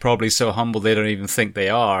usually probably so humble they don't even think they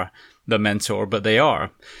are the mentor, but they are.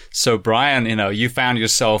 So Brian, you found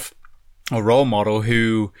yourself a role model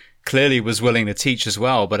who clearly was willing to teach as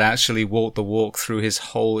well, but actually walked the walk through his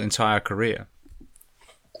whole entire career.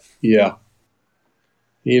 Yeah.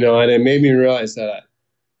 And it made me realize that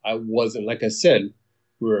I wasn't, like I said,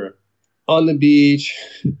 we're on the beach,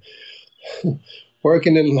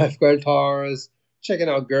 working in lifeguard towers, checking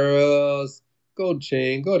out girls, gold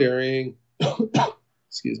chain, gold earring.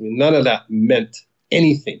 Excuse me. None of that meant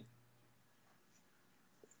anything.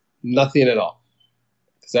 Nothing at all.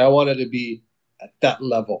 Because I wanted to be at that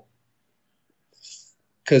level.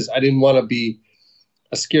 Because I didn't want to be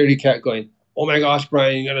a scaredy cat going, oh my gosh,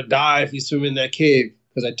 Brian, you're going to die if you swim in that cave.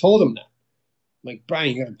 Because I told him that. I'm like,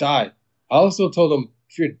 Brian, you're going to die. I also told him,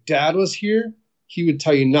 if your dad was here, he would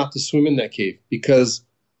tell you not to swim in that cave. Because,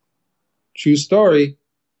 true story,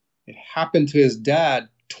 it happened to his dad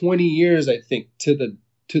 20 years, I think, to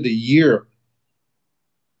the year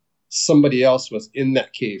somebody else was in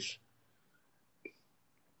that cave.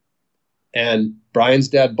 And Brian's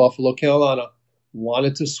dad, Buffalo, Carolina,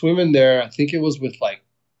 wanted to swim in there. I think it was with like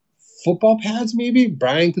football pads, maybe.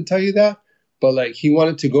 Brian could tell you that. But he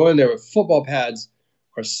wanted to go in there with football pads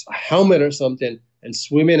or a helmet or something and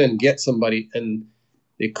swim in and get somebody. And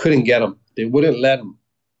they couldn't get him. They wouldn't let him.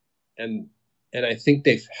 And I think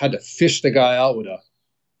they had to fish the guy out with a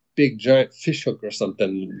big giant fish hook or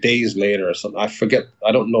something days later or something. I forget.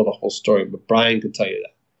 I don't know the whole story, but Brian could tell you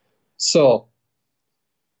that. So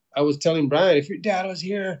I was telling Brian, if your dad was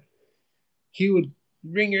here, he would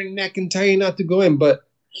wring your neck and tell you not to go in. But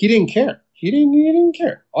he didn't care. He didn't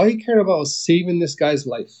care. All he cared about was saving this guy's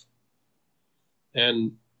life.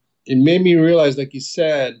 And it made me realize, like you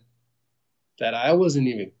said, that I wasn't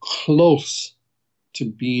even close to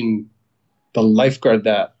being the lifeguard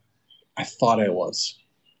that I thought I was.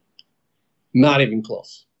 Not even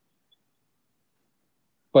close.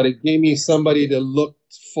 But it gave me somebody to look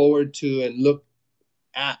forward to and look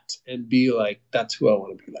at and be like, that's who I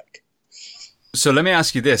want to be like. So let me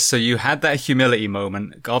ask you this. So you had that humility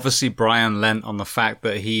moment. Obviously, Brian lent on the fact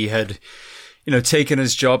that he had, taken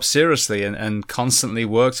his job seriously and constantly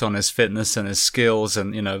worked on his fitness and his skills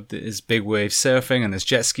and, his big wave surfing and his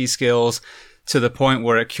jet ski skills to the point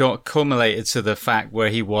where it culminated to the fact where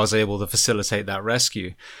he was able to facilitate that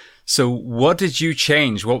rescue. So what did you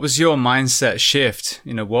change? What was your mindset shift?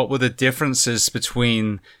 What were the differences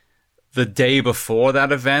between the day before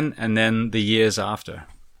that event and then the years after?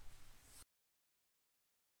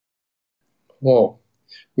 Well,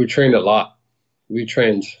 we trained a lot. We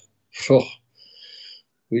trained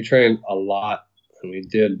a lot, and we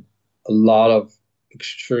did a lot of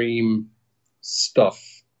extreme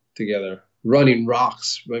stuff together. Running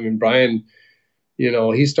rocks. I mean, Brian,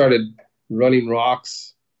 he started running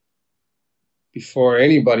rocks before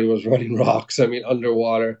anybody was running rocks. I mean,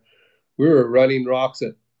 underwater. We were running rocks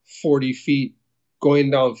at 40 feet,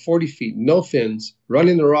 going down 40 feet, no fins,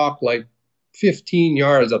 running the rock like 15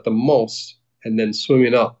 yards at the most, and then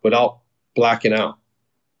swimming up without blacking out.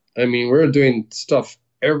 I mean, we were doing stuff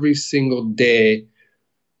every single day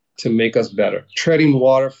to make us better. Treading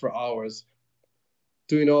water for hours,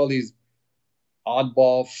 doing all these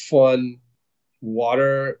oddball, fun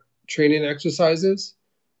water training exercises,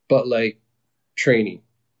 but training.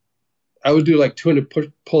 I would do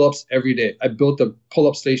 200 pull-ups every day. I built a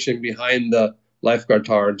pull-up station behind the lifeguard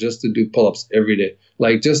tower just to do pull-ups every day,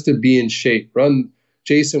 just to be in shape.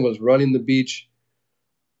 Jason was running the beach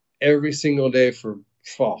every single day for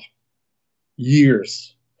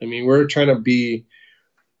years. I mean, we're trying to be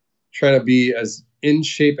as in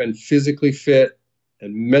shape and physically fit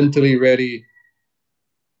and mentally ready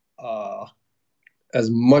as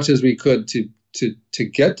much as we could to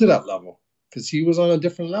get to that level. Because he was on a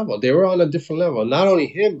different level. They were on a different level. Not only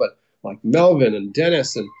him, but Melvin and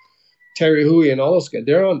Dennis and Terry Hui and all those guys.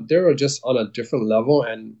 They were just on a different level,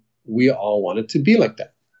 and we all wanted to be like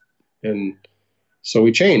that. And so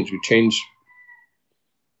we changed.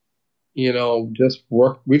 just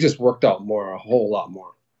work. We just worked out more, a whole lot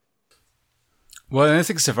more. Well, I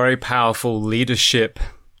think it's a very powerful leadership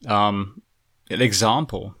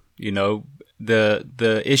example.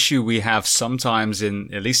 The issue we have sometimes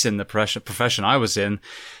at least in the profession I was in,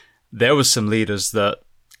 there was some leaders that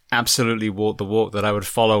absolutely walked the walk that I would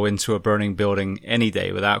follow into a burning building any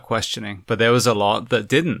day without questioning. But there was a lot that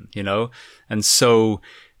didn't, and so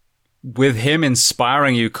with him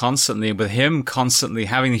inspiring you constantly, with him constantly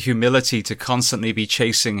having the humility to constantly be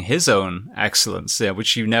chasing his own excellence,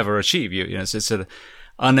 which you never achieve. It's an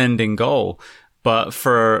unending goal. But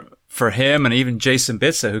for him and even Jason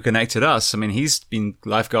Bitzer, who connected us, I mean, he's been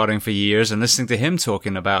lifeguarding for years, and listening to him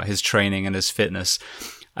talking about his training and his fitness,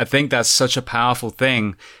 I think that's such a powerful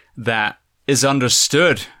thing that is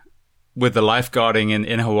understood with the lifeguarding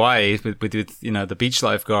in Hawaii, with the beach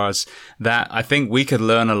lifeguards, that I think we could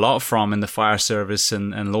learn a lot from in the fire service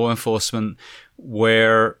and law enforcement,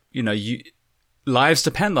 where, lives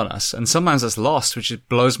depend on us. And sometimes that's lost, which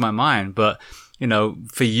blows my mind. But,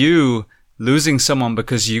 for you, losing someone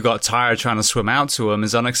because you got tired trying to swim out to them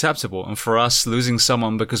is unacceptable. And for us, losing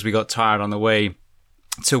someone because we got tired on the way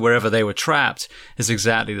to wherever they were trapped is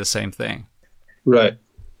exactly the same thing. Right.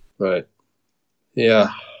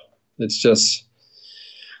 Yeah. It's just,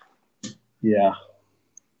 yeah,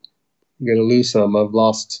 you're going to lose some. I've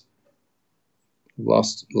lost a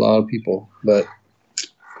lot of people, but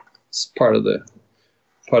it's part of the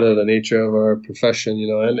nature of our profession,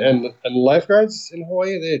 and lifeguards in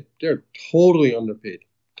Hawaii, they're totally underpaid.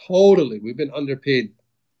 Totally. We've been underpaid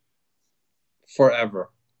forever.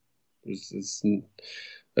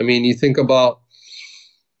 I mean, you think about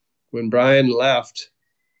when Brian left,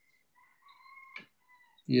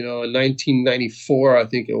 in 1994, I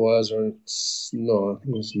think it was, or no, it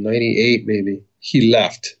was 98 maybe. He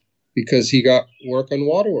left because he got work on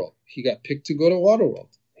Waterworld. He got picked to go to Waterworld,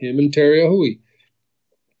 him and Terry Ahui.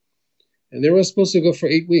 And they were supposed to go for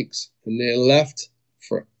 8 weeks, and they left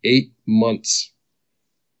for 8 months.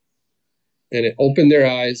 And it opened their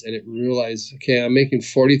eyes, and it realized, okay, I'm making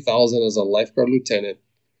 $40,000 as a lifeguard lieutenant,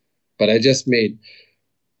 but I just made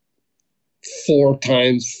 4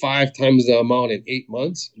 times, 5 times the amount in 8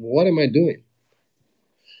 months. What am I doing?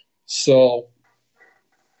 So,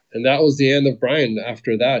 and that was the end of Brian.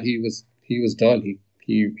 After that, he was done.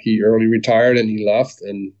 He early retired, and he left,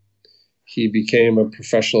 and he became a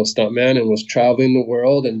professional stuntman and was traveling the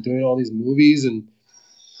world and doing all these movies. And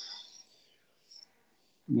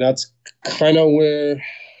that's kind of where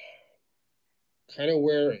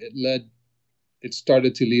it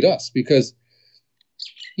started to lead us, because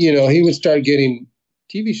he would start getting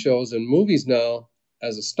TV shows and movies now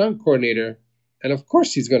as a stunt coordinator. And of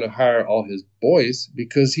course, he's going to hire all his boys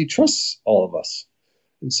because he trusts all of us.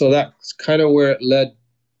 And so that's kind of where it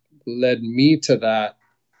led me to that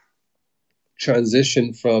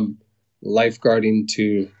transition from lifeguarding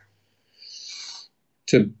to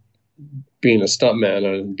being a stuntman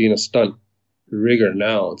and being a stunt rigger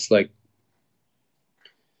now. It's like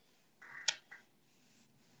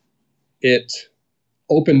it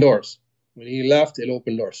opened doors. When he left, it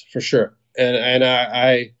opened doors for sure. And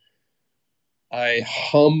I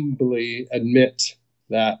humbly admit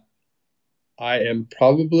that I am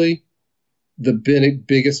probably the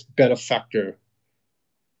biggest benefactor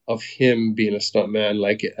of him being a stuntman.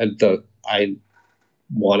 Like I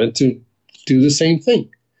wanted to do the same thing.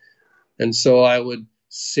 And so I would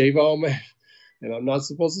save all my, and I'm not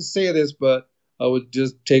supposed to say this, but I would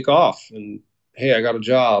just take off and, hey, I got a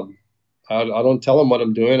job. I don't tell them what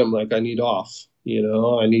I'm doing. I'm like, I need off.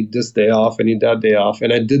 I need this day off. I need that day off.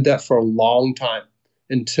 And I did that for a long time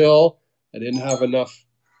until I didn't have enough.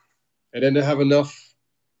 I didn't have enough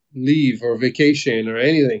leave or vacation or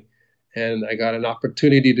anything. And I got an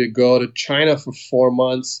opportunity to go to China for 4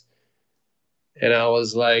 months. And I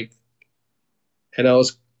was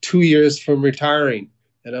 2 years from retiring.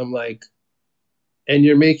 And I'm like, and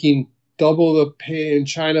you're making double the pay in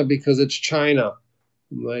China because it's China.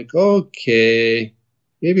 I'm like, okay,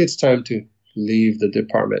 maybe it's time to leave the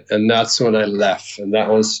department. And that's when I left. And that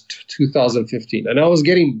was 2015. And I was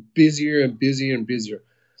getting busier and busier and busier.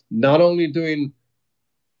 Not only doing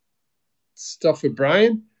stuff with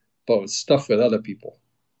Brian, but with stuff with other people.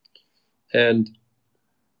 And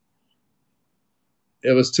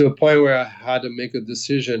it was to a point where I had to make a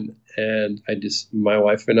decision. And my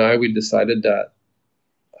wife and I, we decided that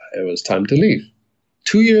it was time to leave.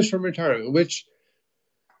 2 years from retirement, which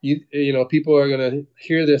people are going to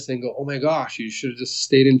hear this and go, oh my gosh, you should have just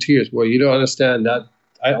stayed in 2 years. Well, you don't understand that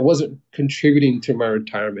I wasn't contributing to my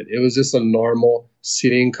retirement. It was just a normal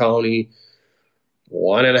city and county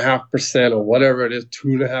 1.5% or whatever it is,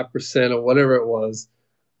 2.5% or whatever it was.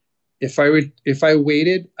 if I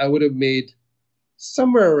waited, I would have made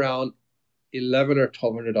somewhere around $1,100 or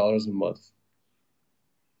 $1,200 a month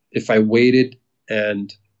if I waited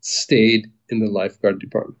and stayed in the lifeguard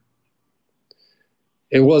department.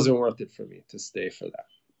 It wasn't worth it for me to stay for that.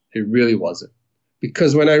 It really wasn't.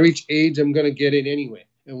 Because when I reach age, I'm going to get it anyway.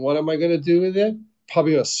 And what am I going to do with it?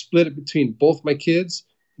 Probably going to split it between both my kids,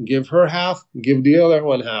 give her half, give the other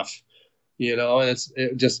one half. You know, and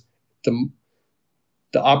it just, the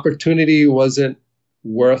opportunity wasn't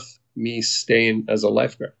worth me staying as a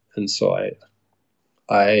lifeguard. And so I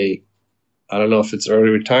don't know if it's early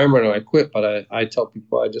retirement or I quit, but I tell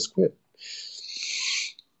people I just quit.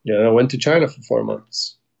 Yeah, I went to China for 4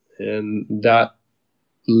 months, and that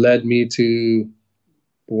led me to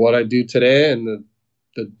what I do today and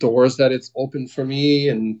the doors that it's opened for me.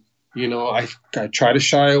 And, you know, I try to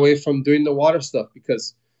shy away from doing the water stuff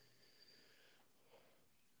because,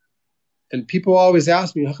 and people always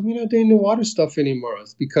ask me, how come you're not doing the water stuff anymore?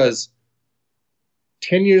 It's because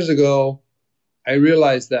 10 years ago, I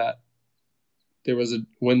realized that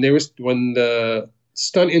when the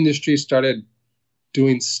stunt industry started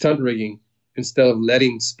doing stunt rigging instead of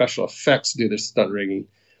letting special effects do their stunt rigging,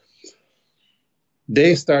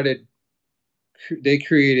 they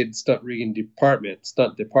created stunt rigging department.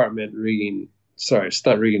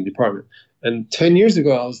 And 10 years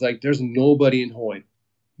ago, I was like, there's nobody in Hawaii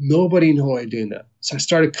doing that. So I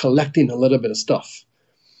started collecting a little bit of stuff,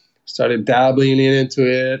 started dabbling into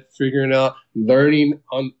it, figuring out, learning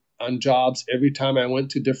on jobs. Every time I went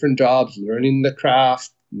to different jobs, learning the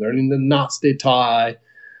craft, learning the knots they tie,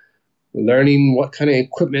 learning what kind of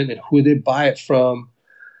equipment and who they buy it from.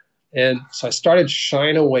 And so I started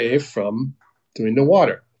shying away from doing the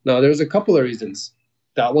water. Now, there's a couple of reasons.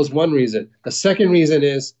 That was one reason. The second reason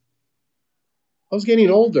is I was getting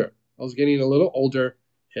older. I was getting a little older,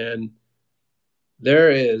 and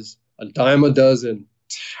there is a dime a dozen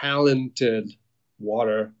talented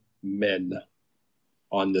water men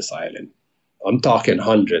on this island. I'm talking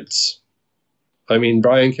hundreds. I mean,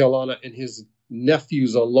 Brian Kelowna and his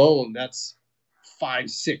nephews alone, that's 5,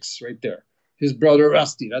 6 right there. His brother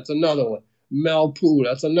Rusty, that's another one. Mel Poo,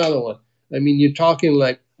 that's another one. I mean, you're talking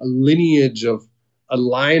like a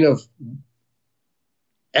line of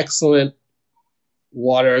excellent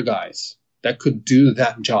water guys that could do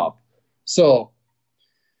that job. So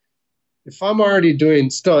if I'm already doing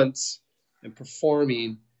stunts and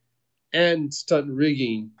performing and stunt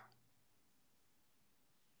rigging,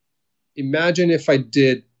 imagine if I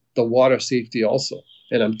did the water safety also,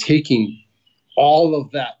 and I'm taking all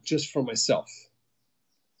of that just for myself.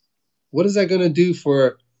 What is that going to do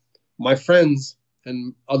for my friends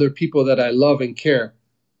and other people that I love and care?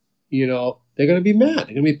 You know, they're going to be mad.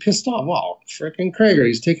 They're going to be pissed off. Wow, frickin' Krager,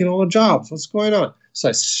 he's taking all the jobs. What's going on? So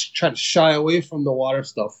I try to shy away from the water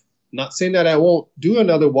stuff. Not saying that I won't do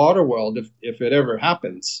another water world if it ever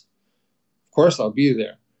happens. Of course, I'll be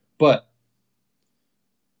there. But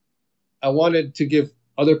I wanted to give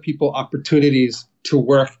other people opportunities to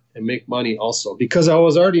work and make money also, because I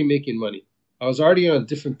was already making money. I was already on a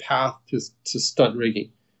different path to stunt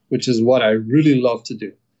rigging, which is what I really love to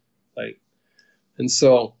do. But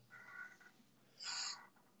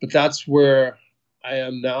that's where I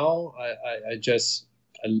am now. I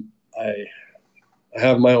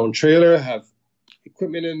have my own trailer, I have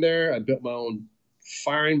equipment in there. I built my own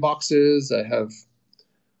firing boxes. I have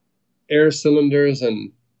air cylinders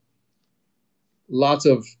and lots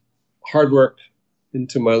of hard work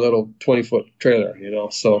into my little 20-foot trailer, you know,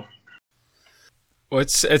 so. Well,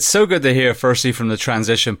 it's so good to hear, firstly, from the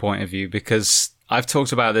transition point of view, because I've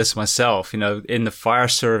talked about this myself, you know, in the fire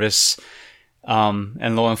service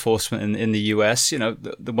and law enforcement in the US, you know,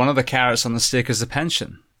 one of the carrots on the stick is the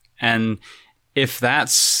pension. And if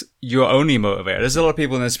that's your only motivator, there's a lot of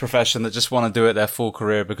people in this profession that just want to do it their full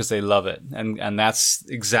career because they love it. And that's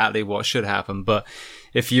exactly what should happen. But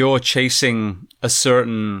if you're chasing a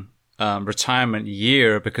certain retirement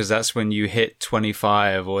year because that's when you hit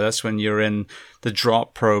 25 or that's when you're in the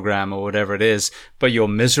drop program or whatever it is, but you're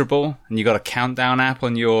miserable and you got a countdown app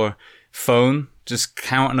on your phone just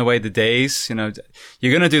counting away the days, you know,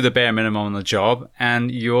 you're going to do the bare minimum on the job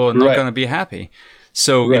and you're not going to be happy.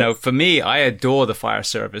 So, you know, for me, I adore the fire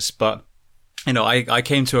service, but, you know, I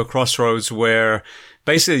came to a crossroads where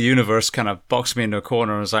basically the universe kind of boxed me into a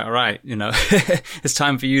corner and was like, all right, you know, it's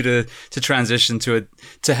time for you to transition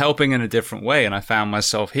to helping in a different way. And I found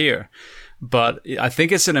myself here. But I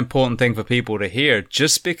think it's an important thing for people to hear,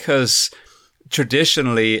 just because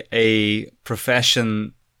traditionally a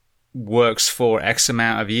profession works for X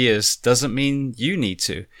amount of years doesn't mean you need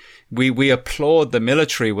to. we applaud the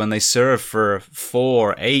military when they serve for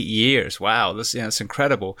 4, 8 years. Wow, that's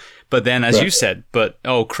incredible. But then, as you said,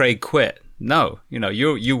 Craig quit. No,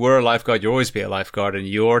 you were a lifeguard. You always be a lifeguard, and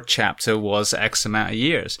your chapter was X amount of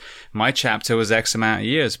years. My chapter was X amount of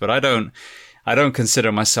years, but I don't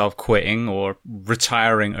consider myself quitting or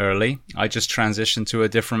retiring early. I just transitioned to a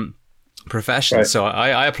different profession. Right. So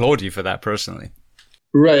I applaud you for that personally.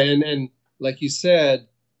 Right. And like you said,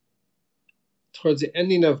 towards the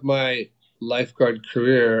ending of my lifeguard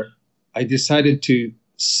career, I decided to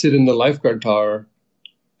sit in the lifeguard tower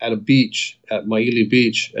at a beach, at Maili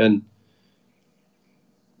Beach. And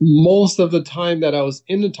most of the time that I was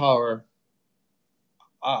in the tower,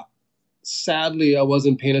 sadly, I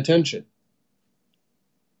wasn't paying attention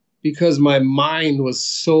because my mind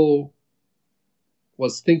was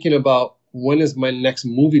thinking about when is my next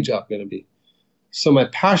movie job going to be. So my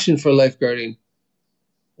passion for lifeguarding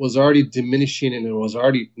was already diminishing and it was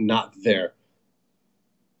already not there.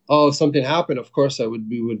 Oh, if something happened, of course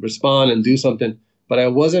we would respond and do something, but I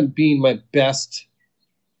wasn't being my best.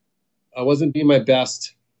 I wasn't being my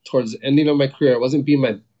best towards the ending of my career. I wasn't being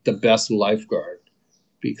the best lifeguard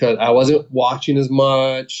because I wasn't watching as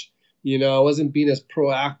much. I wasn't being as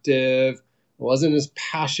proactive. I wasn't as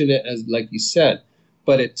passionate as, like you said.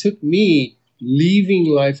 But it took me leaving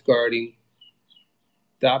lifeguarding,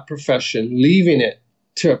 that profession, leaving it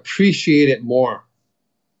to appreciate it more.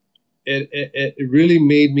 It really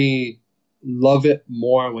made me love it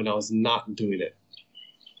more when I was not doing it.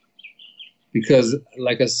 Because,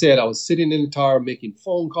 like I said, I was sitting in the tower making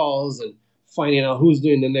phone calls and finding out who's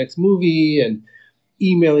doing the next movie and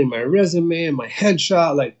emailing my resume and my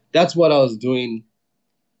headshot. Like, that's what I was doing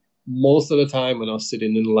most of the time when I was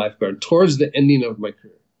sitting in the lifeguard towards the ending of my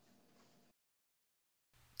career.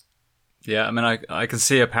 Yeah, I mean, I can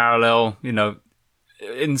see a parallel,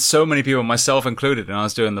 in so many people, myself included, and I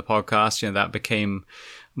was doing the podcast, that became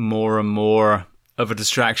more and more of a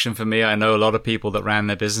distraction for me. I know a lot of people that ran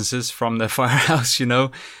their businesses from their firehouse,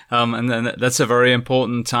 and then that's a very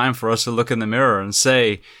important time for us to look in the mirror and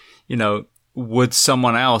say, would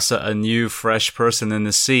someone else, a new, fresh person in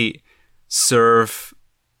the seat, serve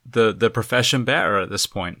the profession better at this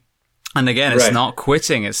point? And again, it's not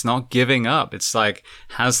quitting. It's not giving up. It's like,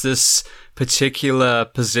 has this particular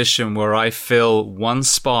position where I fill one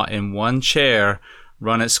spot in one chair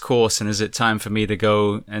run its course? And is it time for me to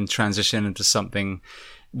go and transition into something,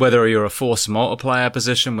 whether you're a force multiplier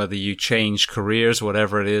position, whether you change careers,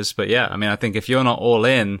 whatever it is. But yeah, I mean, I think if you're not all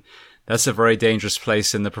in, that's a very dangerous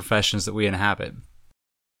place in the professions that we inhabit.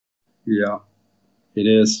 Yeah, it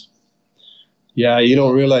is. Yeah, you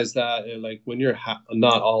don't realize that. Like when you're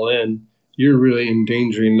not all in, you're really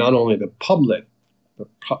endangering not only the public, but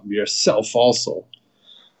yourself also.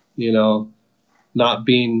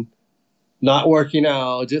 Not working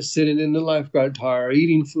out, just sitting in the lifeguard tower,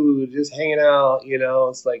 eating food, just hanging out.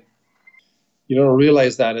 It's like you don't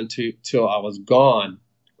realize that until I was gone.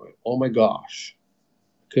 Like, oh my gosh,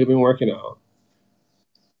 could have been working out.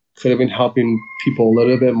 Could have been helping people a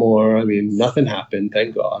little bit more. I mean, nothing happened,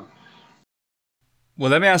 thank God. Well,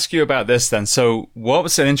 let me ask you about this then. So what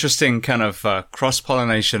was an interesting kind of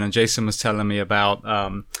cross-pollination? And Jason was telling me about,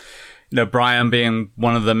 Brian being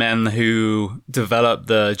one of the men who developed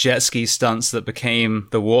the jet ski stunts that became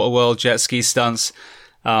the Waterworld jet ski stunts.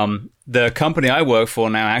 The company I work for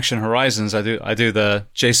now, Action Horizons, I do the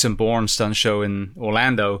Jason Bourne stunt show in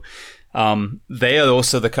Orlando. They are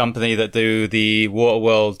also the company that do the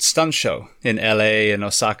Waterworld stunt show in LA and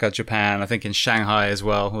Osaka, Japan. I think in Shanghai as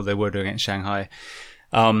well, or they were doing it in Shanghai.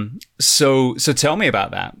 So tell me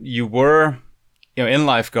about that. You were, in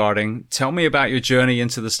lifeguarding. Tell me about your journey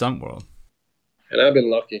into the stunt world. And I've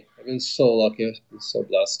been lucky. I've been so lucky. I've been so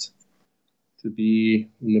blessed to be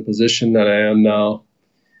in the position that I am now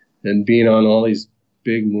and being on all these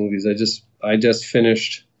big movies. I just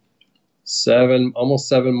finished almost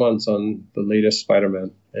 7 months on the latest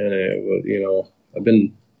Spider-Man, and it was, I've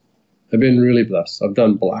been really blessed. I've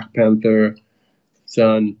done Black Panther,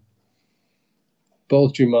 done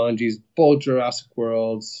both Jumanjis, both Jurassic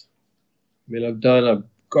Worlds. I mean, I've done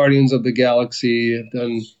Guardians of the Galaxy. I've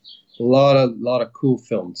done a lot of cool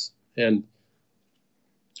films,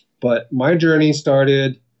 but my journey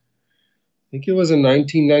started, I think it was in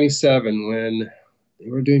 1997 when they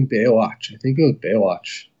were doing Baywatch. I think it was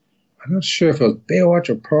Baywatch. I'm not sure if it was Baywatch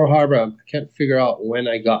or Pearl Harbor. I can't figure out when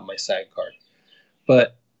I got my SAG card. But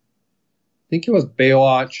I think it was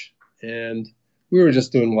Baywatch, and we were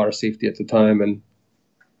just doing water safety at the time. And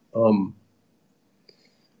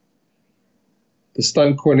the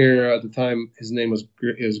stunt coordinator at the time, his name was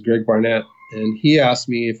Greg Barnett, and he asked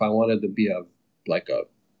me if I wanted to be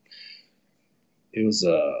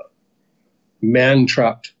man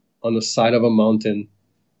trapped on the side of a mountain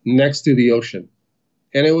next to the ocean.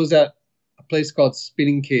 And it was at a place called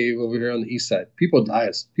Spinning Cave over here on the east side. People die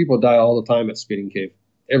all the time at Spinning Cave.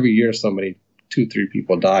 Every year, somebody, 2-3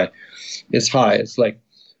 people die. It's high. It's like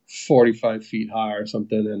 45 feet high or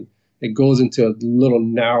something. And it goes into a little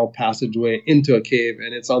narrow passageway into a cave,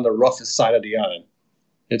 and it's on the roughest side of the island.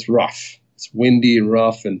 It's rough. It's windy and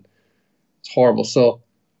rough, and it's horrible. So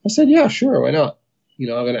I said, yeah, sure, why not? I'm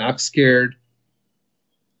going to act scared,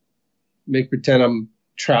 pretend I'm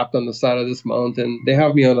trapped on the side of this mountain. They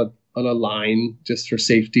have me on a line just for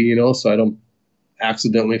safety, so I don't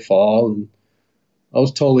accidentally fall. And I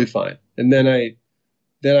was totally fine. And then I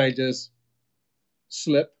just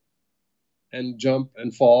slip and jump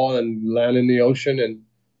and fall and land in the ocean. And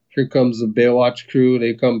here comes the Baywatch crew.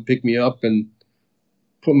 They come pick me up and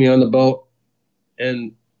put me on the boat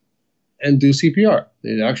and do CPR.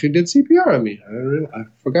 They actually did CPR on me. I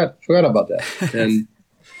forgot about that. And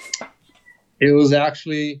it was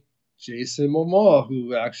actually Jason Momoa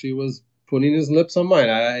who actually was putting his lips on mine.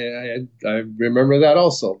 I remember that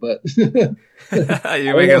also, but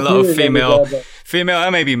you're making a lot of female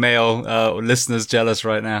and maybe male listeners jealous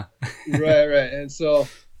right now. right. And so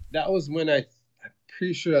that was when I'm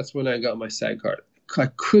pretty sure that's when I got my SAG card. I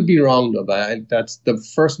could be wrong though, but that's the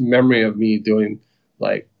first memory of me doing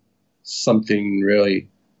like something really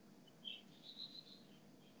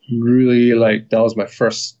like that was my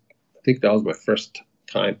first. I think that was my first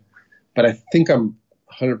time, but I think I'm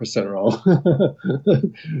 100% wrong.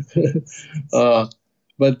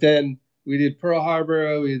 But then we did Pearl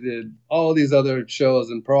Harbor. We did all these other shows,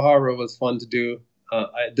 and Pearl Harbor was fun to do.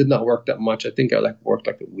 I did not work that much. I think I worked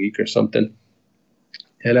like a week or something.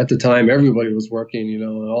 And at the time, everybody was working. And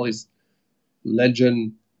all these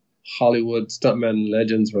legend Hollywood stuntman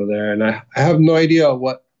legends were there, and I have no idea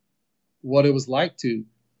what it was like to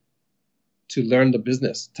learn the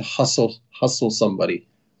business, to hustle somebody,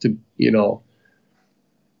 to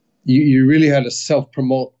you really had to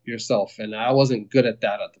self-promote yourself. And I wasn't good at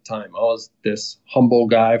that at the time. I was this humble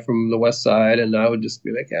guy from the West Side, and I would just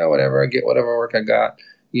be like, yeah, whatever, I get whatever work I got.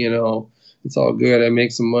 It's all good. I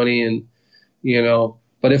make some money, and,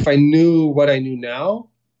 but if I knew what I knew now,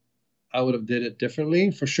 I would have did it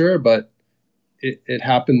differently for sure. But it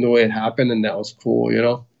happened the way it happened, and that was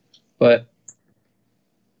cool, But,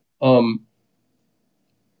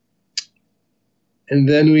 and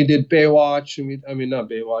then we did Baywatch, and not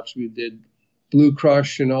Baywatch. We did Blue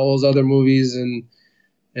Crush and all those other movies, and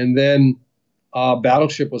then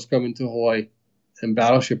Battleship was coming to Hawaii, and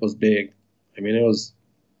Battleship was big. It was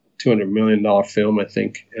 $200 million film, I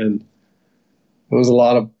think, and it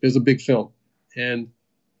was a big film. And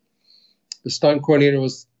the stunt coordinator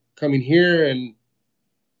was coming here, and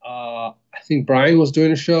I think Brian was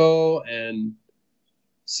doing a show, and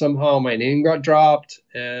somehow my name got dropped,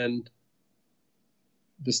 and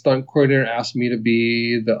the stunt coordinator asked me to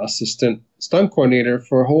be the assistant stunt coordinator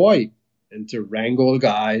for Hawaii and to wrangle the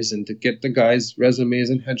guys and to get the guys'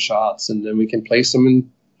 resumes and headshots, and then we can place them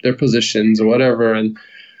in their positions or whatever. And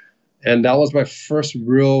that was my first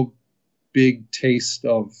real big taste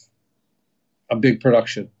of a big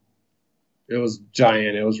production. It was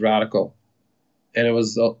giant. It was radical. And it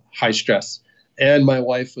was high stress. And my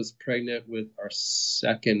wife was pregnant with our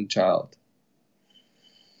second child.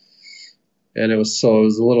 And it was a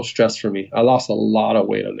little stress for me. I lost a lot of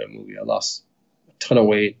weight on that movie. I lost a ton of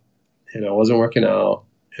weight, and I wasn't working out,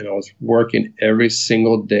 and I was working every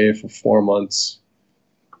single day for 4 months.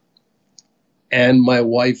 And my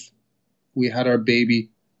wife, we had our baby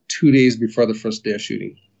 2 days before the first day of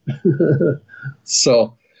shooting.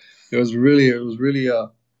 So it was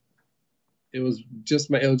just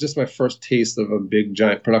my first taste of a big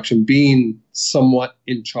giant production, being somewhat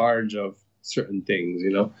in charge of certain things,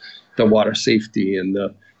 the water safety and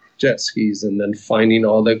the jet skis, and then finding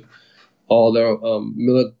all the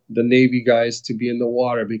Navy guys to be in the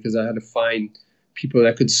water, because I had to find people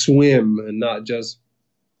that could swim and not just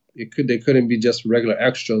they couldn't be just regular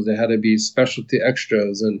extras. They had to be specialty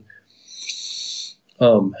extras. And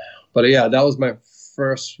but yeah, that was my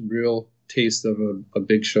first real taste of a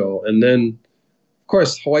big show. And then of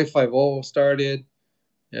course Hawaii Five-0 started,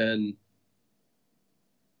 and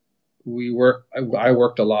I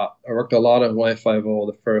worked a lot. I worked a lot on Hawaii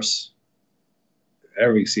Five-0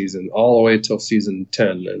 every season, all the way till season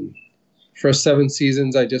 10. And first 7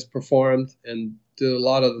 seasons, I just performed and did a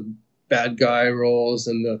lot of the bad guy roles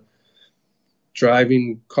and the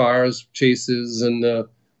driving cars chases, and I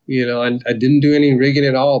didn't do any rigging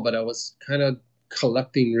at all, but I was kind of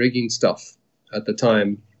collecting rigging stuff at the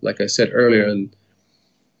time, like I said earlier.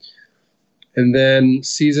 And then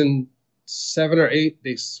season 7 or 8,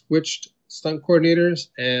 they switched stunt coordinators,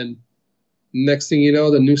 and next thing you know,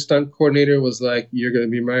 the new stunt coordinator was like, "You're going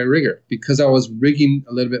to be my rigger," because I was rigging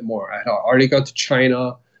a little bit more. I had already gone to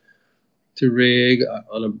China to rig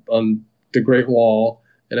on the Great Wall,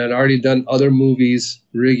 and I'd already done other movies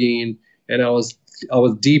rigging, and I was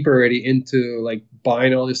deep already into like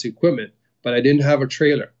buying all this equipment, but I didn't have a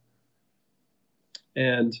trailer.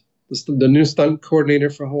 And the new stunt coordinator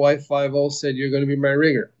for Hawaii Five-0 said, "You're going to be my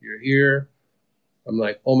rigger. You're here." I'm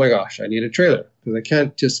like, "Oh my gosh, I need a trailer because I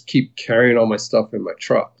can't just keep carrying all my stuff in my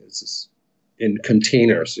truck. It's just in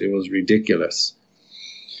containers." It was ridiculous.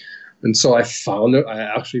 And so I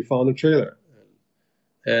actually found a trailer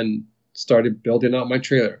and started building out my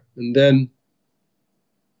trailer. And then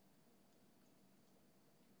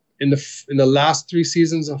in the last 3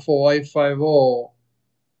 seasons of Hawaii Five-0,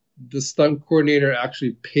 the stunt coordinator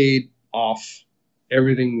actually paid off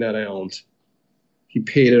everything that I owned. He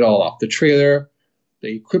paid it all off. The trailer,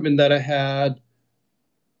 the equipment that I had.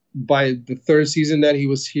 By the 3rd season that he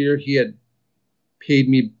was here, he had paid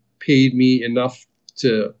me enough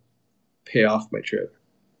to pay off my trailer,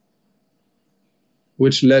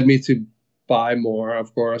 which led me to buy more,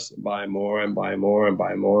 of course, buy more and buy more and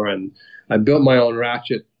buy more. And I built my own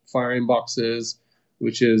ratchet firing boxes,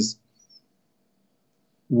 which is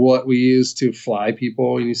what we use to fly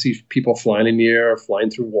people. And you see people flying in the air or flying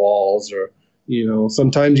through walls, or,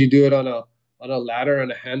 sometimes you do it on a ladder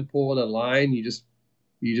and a hand pull and a line. You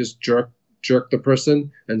just jerk the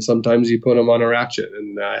person, and sometimes you put them on a ratchet.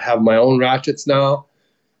 And I have my own ratchets now,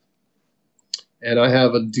 and I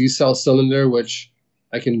have a decel cylinder which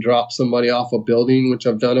I can drop somebody off a building, which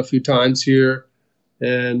I've done a few times here.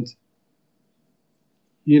 And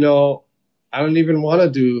I don't even want to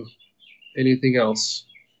do anything else.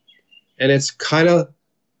 And it's kind of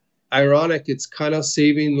ironic. It's kind of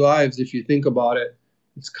saving lives if you think about it.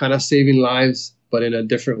 It's kind of saving lives, but in a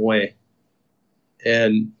different way.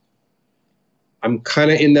 And I'm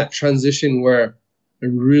kind of in that transition where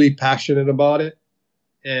I'm really passionate about it.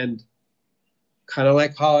 And kind of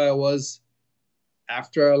like how I was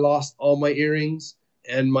after I lost all my earrings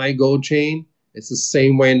and my gold chain, it's the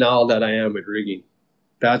same way now that I am with rigging.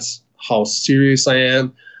 That's how serious I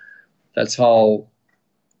am. That's how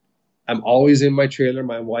I'm always in my trailer.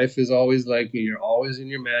 My wife is always like, "You're always in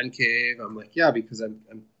your man cave." I'm like, "Yeah," because I'm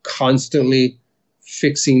constantly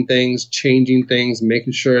fixing things, changing things,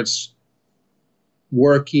 making sure it's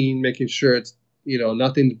working, making sure it's,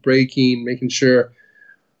 nothing's breaking, making sure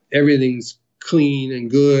everything's clean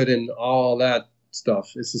and good and all that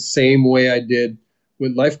stuff. It's the same way I did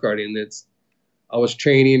with lifeguarding. I was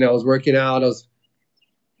training, I was working out,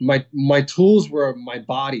 my tools were my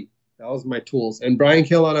body. That was my tools. And Brian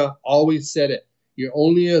Kehlani always said it. You're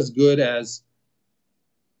only as good as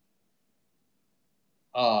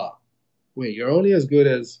you're only as good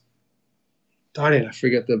as, darn it, I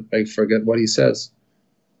forget what he says.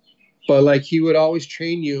 But like, he would always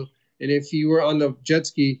train you, and if you were on the jet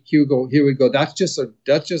ski, he would go, that's just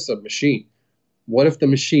a machine. What if the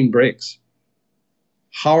machine breaks?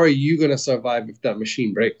 How are you going to survive if that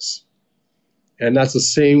machine breaks? And that's the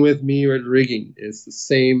same with me with rigging. It's the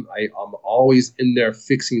same. I'm always in there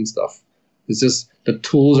fixing stuff. It's just the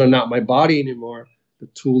tools are not my body anymore. The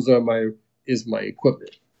tools are my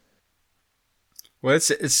equipment. Well,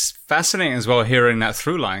 it's fascinating as well hearing that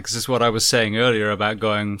through line, because it's what I was saying earlier about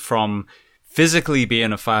going from physically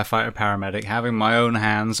being a firefighter paramedic, having my own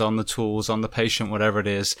hands on the tools, on the patient, whatever it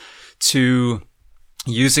is, to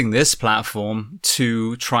using this platform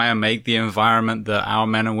to try and make the environment that our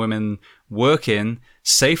men and women work in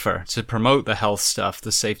safer, to promote the health stuff,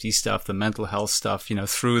 the safety stuff, the mental health stuff,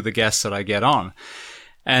 through the guests that I get on.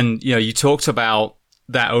 And, you talked about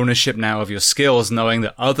that ownership now of your skills, knowing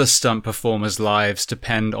that other stunt performers' lives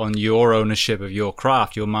depend on your ownership of your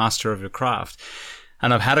craft, your master of your craft.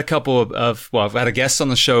 And I've had a couple I've had a guest on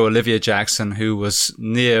the show, Olivia Jackson, who was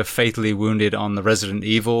near fatally wounded on the Resident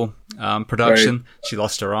Evil production. Right. She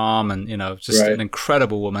lost her arm and, just an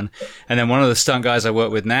incredible woman. And then one of the stunt guys I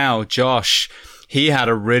work with now, Josh, he had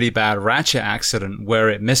a really bad ratchet accident where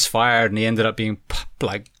it misfired and he ended up being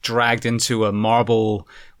dragged into a marble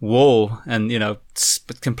wall and,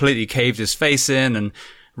 completely caved his face in, and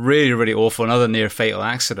really, really awful. Another near fatal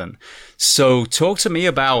accident. So talk to me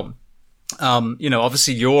about,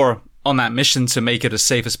 obviously you're on that mission to make it as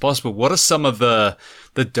safe as possible. What are some of the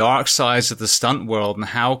dark sides of the stunt world, and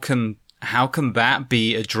how can that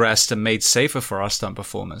be addressed and made safer for our stunt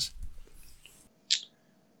performers?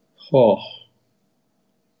 Oh,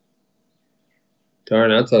 darn,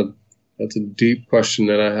 that's a deep question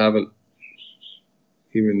that I haven't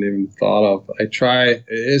even thought of. It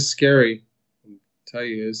is scary, tell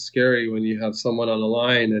you, it's scary when you have someone on the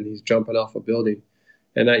line and he's jumping off a building.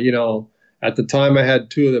 And at the time I had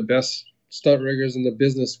two of the best stunt riggers in the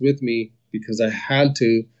business with me because I had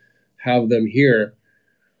to have them here.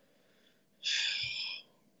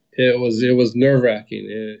 It was nerve-wracking.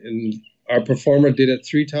 And our performer did it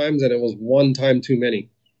 3 times, and it was 1 time too many.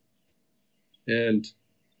 And,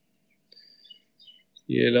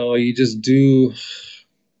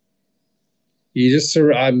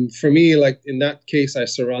 for me, like in that case, I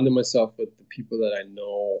surrounded myself with the people that I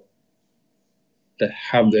know that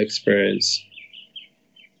have the experience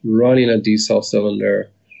running a diesel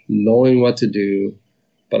cylinder, knowing what to do,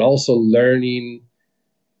 but also learning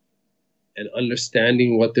and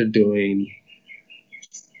understanding what they're doing.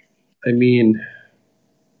 I mean,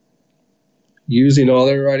 using all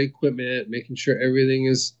the right equipment, making sure everything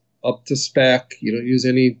is up to spec. You don't use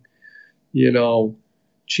any,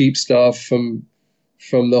 cheap stuff from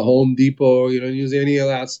the Home Depot. You don't use any of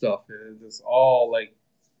that stuff. It's all like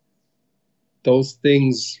those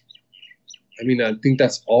things. I mean, I think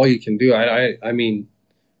that's all you can do. I mean,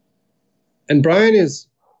 and Brian is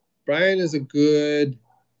a good.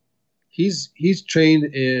 He's trained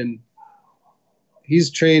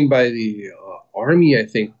by the Army, I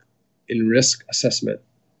think, in risk assessment,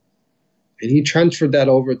 and he transferred that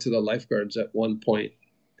over to the lifeguards at one point,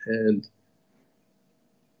 and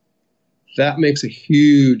that makes a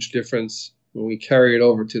huge difference when we carry it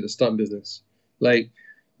over to the stunt business. Like,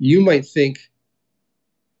 you might think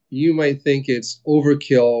it's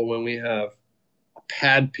overkill when we have a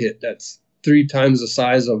pad pit that's 3 times the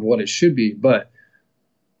size of what it should be, but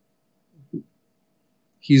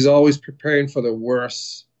he's always preparing for the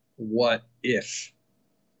worst what if.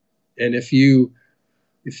 And if you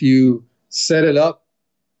set it up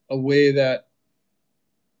a way that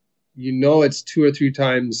it's 2 or 3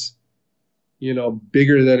 times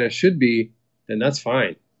bigger than it should be, then that's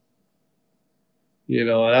fine.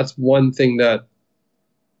 That's one thing that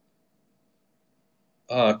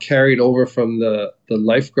carried over from the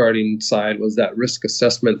lifeguarding side, was that risk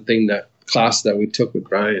assessment thing, that class that we took with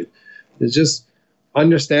Brian. It's just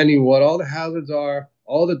understanding what all the hazards are,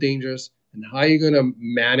 all the dangers, and how you're going to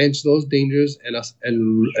manage those dangers and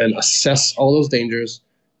assess all those dangers,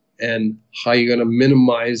 and how you're going to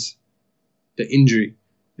minimize the injury.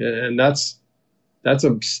 And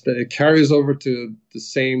it carries over to the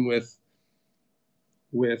same with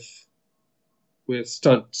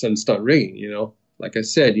stunts and stunt rigging. Like I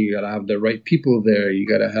said, you got to have the right people there. You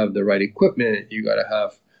got to have the right equipment. You got to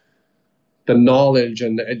have the knowledge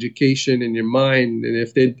and the education in your mind. And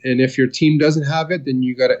if your team doesn't have it, then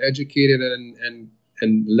you got to educate it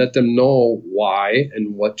and let them know why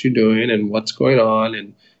and what you're doing and what's going on,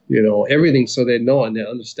 and everything, so they know and they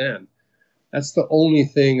understand. That's the only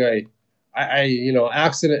thing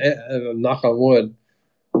accident, knock on wood,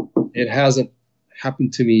 it hasn't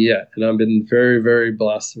happened to me yet. And I've been very, very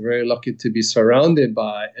blessed, very lucky to be surrounded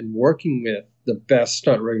by and working with the best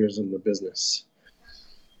stunt riggers in the business.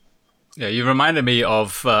 Yeah, you reminded me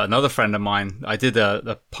of another friend of mine. I did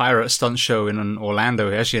a pirate stunt show in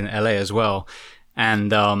Orlando, actually in LA as well.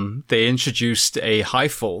 And they introduced a high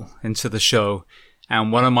fall into the show.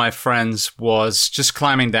 And one of my friends was just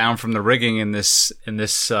climbing down from the rigging in this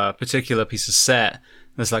particular piece of set.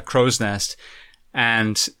 There's like crow's nest.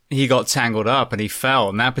 And he got tangled up and he fell.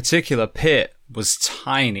 And that particular pit was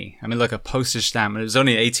tiny. I mean, like a postage stamp. And it was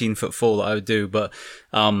only an 18-foot fall that I would do. But,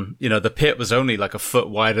 the pit was only like a foot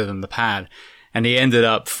wider than the pad. And he ended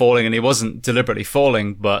up falling, and he wasn't deliberately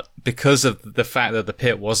falling, but because of the fact that the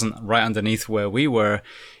pit wasn't right underneath where we were,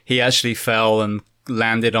 he actually fell and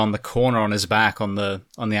landed on the corner on his back on the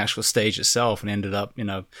actual stage itself, and ended up,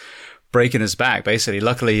 breaking his back, basically.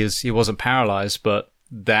 Luckily, he wasn't paralyzed, but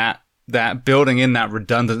that building in that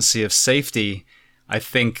redundancy of safety, I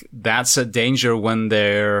think that's a danger when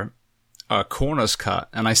there are corners cut.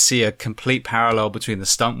 And I see a complete parallel between the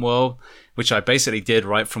stunt world, which I basically did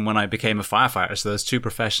right from when I became a firefighter. So those two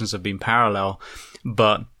professions have been parallel.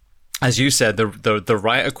 But as you said, the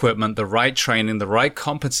right equipment, the right training, the right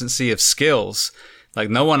competency of skills. Like,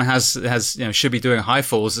 no one has should be doing high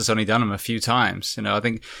falls that's only done them a few times. I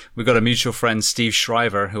think we've got a mutual friend, Steve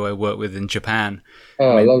Shriver, who I work with in Japan.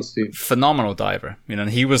 Oh, I love Steve. Phenomenal diver. And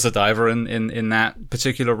he was a diver in that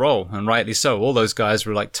particular role, and rightly so. All those guys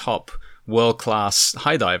were like top world-class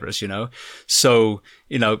high divers, So,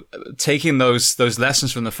 taking those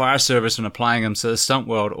lessons from the fire service and applying them to the stunt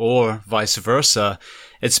world, or vice versa,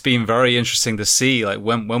 it's been very interesting to see, like,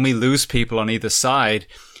 when we lose people on either side,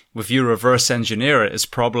 if you reverse engineer it, it's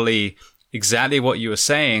probably exactly what you were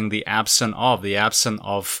saying, the absence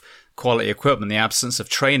of quality equipment, the absence of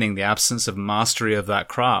training, the absence of mastery of that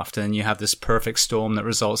craft, and you have this perfect storm that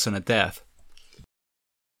results in a death.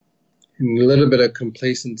 And a little bit of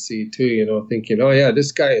complacency too, thinking, oh yeah,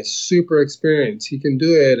 this guy is super experienced, he can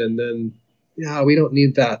do it, and then we don't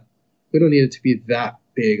need that. We don't need it to be that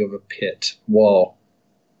big of a pit wall.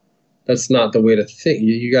 That's not the way to think.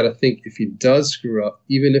 You got to think, if he does screw up,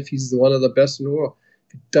 even if he's one of the best in the world,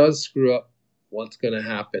 if he does screw up, what's going to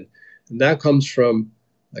happen? And that comes from,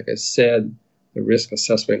 like I said, the risk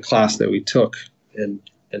assessment class that we took and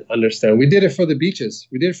understand. We did it for the beaches.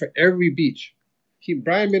 We did it for every beach.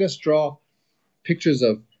 Brian made us draw pictures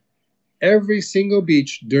of every single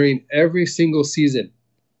beach during every single season,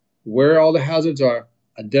 where all the hazards are,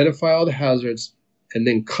 identify all the hazards, and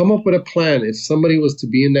then come up with a plan if somebody was to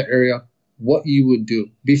be in that area, what you would do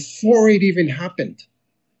before it even happened.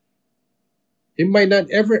 It might not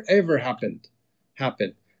ever happen,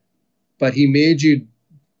 but he made you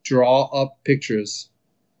draw up pictures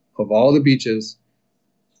of all the beaches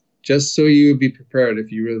just so you would be prepared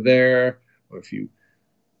if you were there, or if you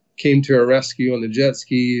came to a rescue on the jet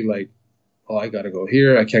ski, like, oh, I got to go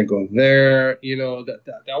here, I can't go there.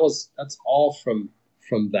 That's all from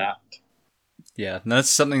that. Yeah, and that's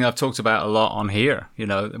something I've talked about a lot on here,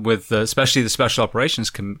 with especially the special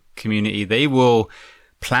operations community. They will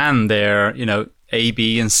plan their, A,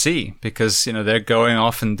 B, and C, because, they're going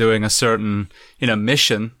off and doing a certain,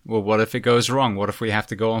 mission. Well, what if it goes wrong? What if we have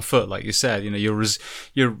to go on foot? Like you said, you're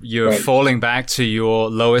right. Falling back to your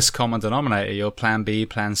lowest common denominator, your plan B,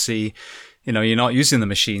 plan C. You're not using the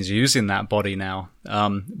machines, you're using that body now.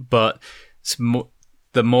 But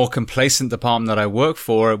the more complacent department that I work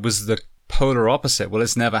for, it was the polar opposite. Well,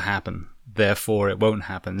 it's never happened, therefore it won't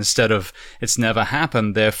happen. Instead of it's never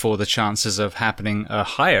happened, therefore the chances of happening are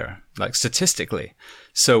higher, like statistically.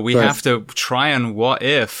 So we have to try and what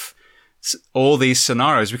if all these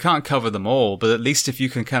scenarios. We can't cover them all, but at least if you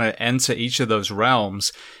can kind of enter each of those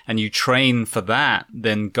realms and you train for that,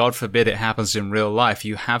 then God forbid it happens in real life,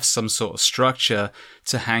 you have some sort of structure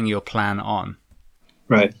to hang your plan on.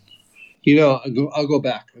 Right. I'll go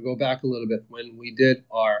back a little bit. When we did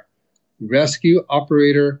our rescue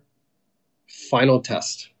operator final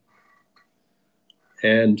test,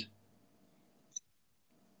 and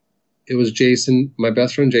it was Jason, my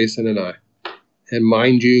best friend Jason, and I. And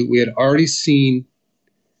mind you, we had already seen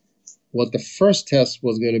what the first test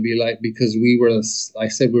was going to be like, because we were a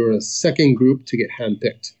second group to get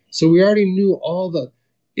handpicked. So we already knew all the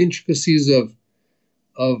intricacies of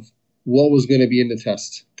what was going to be in the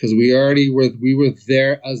test, because we were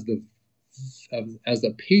there as the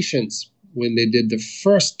patients when they did the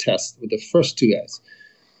first test with the first two guys.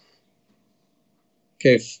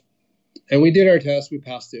 Okay, and we did our test. We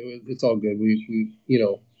passed it. It's all good. We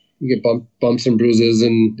you get bumps and bruises,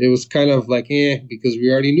 and it was kind of like because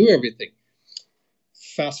we already knew everything.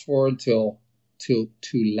 Fast forward to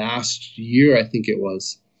last year, I think it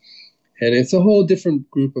was, and it's a whole different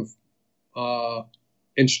group of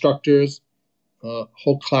instructors,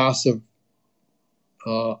 whole class of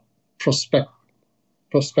prospective,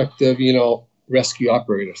 rescue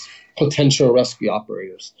operators, potential rescue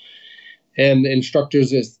operators. And the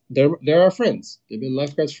instructors they're our friends. They've been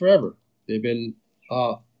lifeguards forever.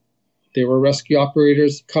 They were rescue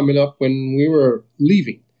operators coming up when we were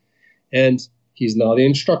leaving. And he's now the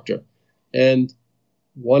instructor. And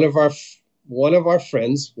one of our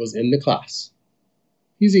friends was in the class.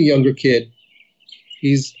 He's a younger kid.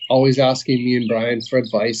 He's always asking me and Brian for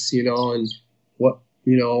advice, and what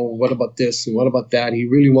about this and what about that? He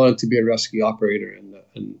really wanted to be a rescue operator,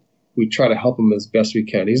 and we try to help him as best we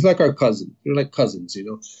can. He's like our cousin. We're like cousins,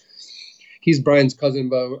 He's Brian's cousin,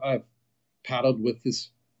 but I've paddled with his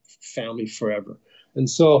family forever. And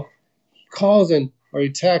so he calls or he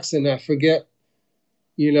texts, and I forget,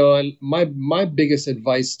 and my biggest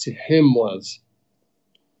advice to him was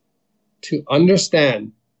to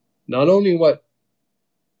understand not only what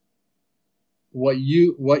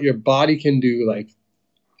your body can do, like,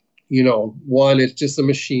 one, it's just a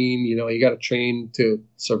machine, you got to train to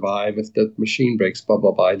survive if the machine breaks, blah,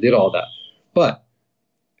 blah, blah. I did all that. But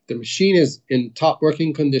if the machine is in top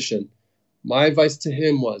working condition, my advice to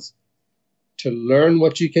him was to learn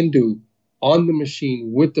what you can do on the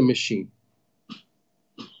machine with the machine.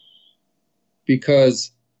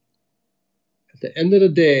 Because at the end of the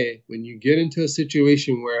day, when you get into a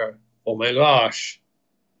situation where, oh my gosh,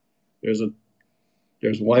 there's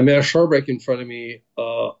one man shore break in front of me,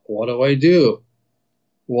 what do I do?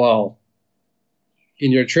 Well,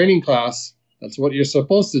 in your training class, that's what you're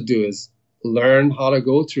supposed to do, is learn how to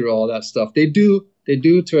go through all that stuff. They do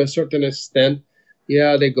to a certain extent.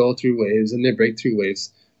 Yeah, they go through waves and they break through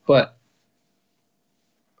waves. But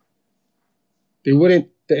the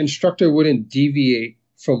instructor wouldn't deviate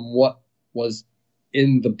from what was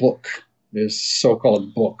in the book. This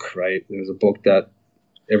so-called book, right? There's a book that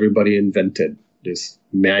everybody invented, this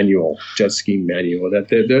manual, jet ski manual, and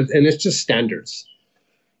it's just standards.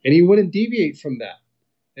 And he wouldn't deviate from that.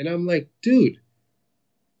 And I'm like, dude,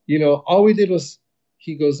 all we did was,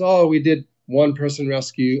 he goes, oh, we did two-person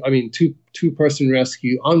rescue,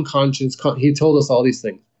 unconscious. He told us all these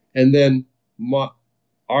things. And then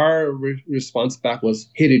our response back was,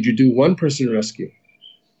 hey, did you do one-person rescue?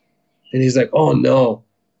 And he's like, oh, no,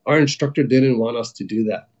 our instructor didn't want us to do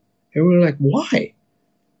that. And we were like, why?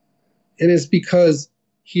 And it's because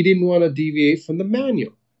he didn't want to deviate from the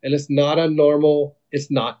manual. And it's not in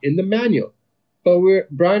the manual. But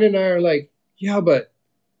Brian and I are like, yeah, but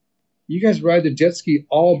you guys ride the jet ski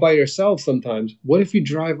all by yourself sometimes. What if you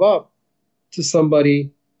drive up to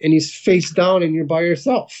somebody and he's face down and you're by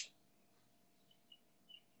yourself?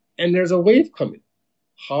 And there's a wave coming.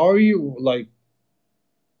 How are you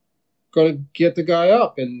going to get the guy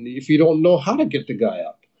up? And if you don't know how to get the guy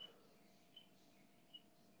up.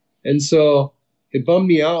 And so it bummed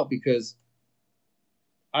me out because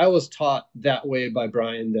I was taught that way by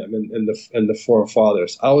Brian and the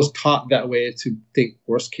forefathers. I was taught that way to think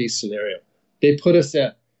worst case scenario. They put us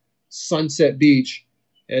at Sunset Beach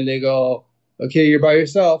and they go, okay, you're by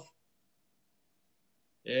yourself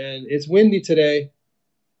and it's windy today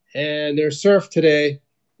and there's surf today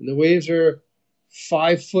and the waves are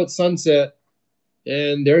 5-foot sunset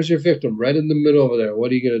and there's your victim right in the middle over there.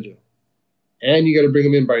 What are you going to do? And you got to bring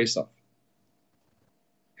him in by yourself.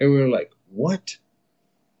 And we were like, what?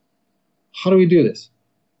 How do we do this?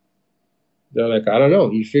 They're like, I don't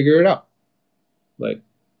know. You figure it out. Like,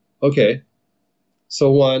 okay.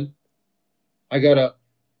 So 1, I got to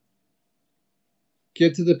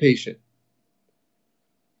get to the patient.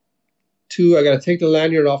 2, I got to take the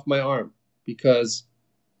lanyard off my arm because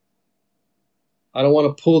I don't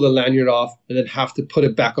want to pull the lanyard off and then have to put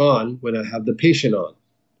it back on when I have the patient on.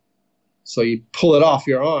 So you pull it off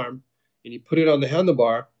your arm and you put it on the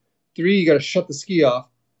handlebar. 3, you got to shut the ski off.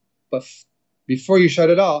 But before you shut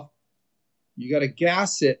it off, you got to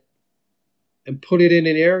gas it and put it in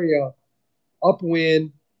an area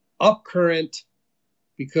upwind, up current,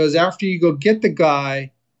 because after you go get the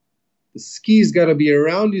guy, the ski's got to be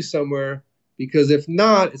around you somewhere, because if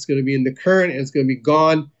not, it's going to be in the current and it's going to be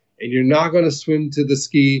gone, and you're not going to swim to the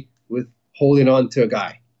ski with holding on to a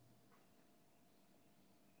guy.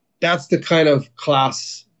 That's the kind of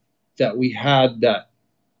class that we had that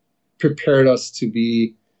prepared us to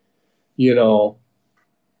be, to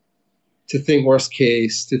think worst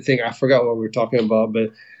case, to think, I forgot what we were talking about,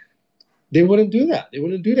 but they wouldn't do that. They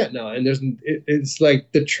wouldn't do that now. And it's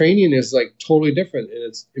like the training is like totally different.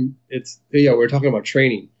 And we're talking about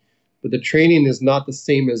training, but the training is not the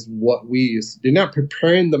same as what we used to. They're not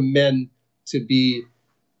preparing the men to be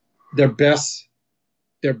their best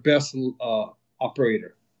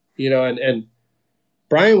operator, and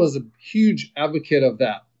Brian was a huge advocate of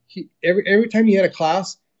that. Every time he had a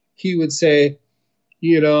class, he would say,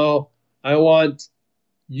 I want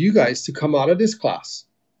you guys to come out of this class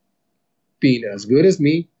being as good as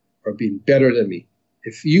me or being better than me.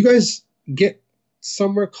 If you guys get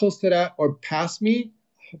somewhere close to that or past me,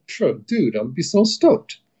 dude, I'll be so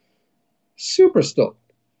stoked. Super stoked.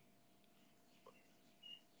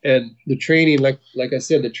 And the training, like I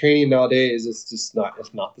said, the training nowadays is just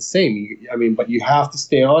not the same. But you have to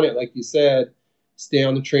stay on it, like you said, stay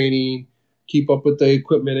on the training, keep up with the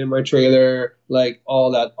equipment in my trailer, like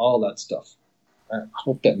all that stuff. I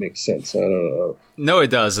hope that makes sense. I don't know. No, it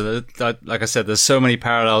does. Like I said, there's so many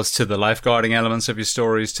parallels to the lifeguarding elements of your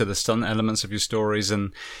stories, to the stunt elements of your stories.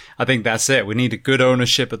 And I think that's it. We need a good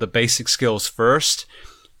ownership of the basic skills first.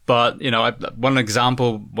 But, one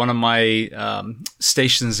example, one of my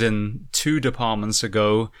stations in 2 departments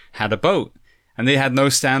ago had a boat. And they had no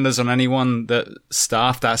standards on anyone that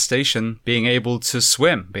staffed that station being able to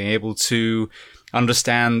swim, being able to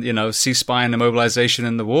understand, C-spine immobilization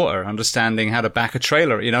in the water, understanding how to back a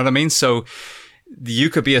trailer, you know what I mean? So you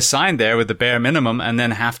could be assigned there with the bare minimum and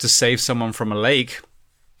then have to save someone from a lake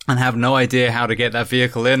and have no idea how to get that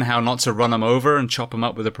vehicle in, how not to run them over and chop them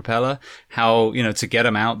up with a propeller, how, to get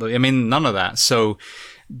them out. None of that. So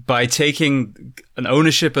by taking an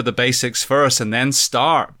ownership of the basics first and then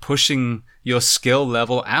start pushing your skill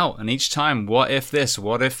level out. And each time, what if this?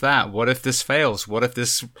 What if that? What if this fails? What if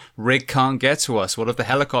this rig can't get to us? What if the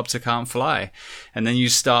helicopter can't fly? And then you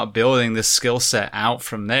start building this skill set out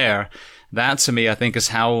from there. That to me, I think is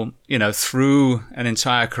how, through an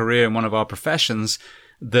entire career in one of our professions,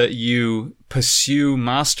 that you pursue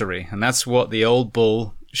mastery. And that's what the old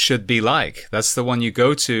bull should be like. That's the one you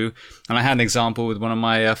go to. And I had an example with one of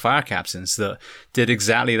my fire captains that did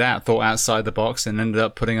exactly that, thought outside the box, and ended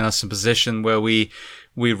up putting us in a position where we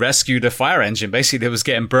rescued a fire engine basically that was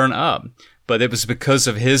getting burnt up. But it was because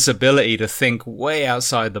of his ability to think way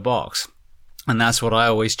outside the box. And that's what I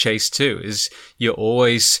always chase too, is you're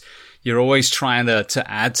always trying to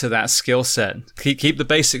add to that skill set. Keep the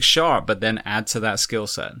basics sharp, but then add to that skill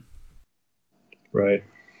set. Right.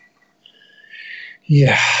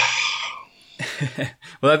 Yeah.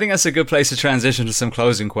 Well, I think that's a good place to transition to some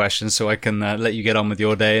closing questions so I can let you get on with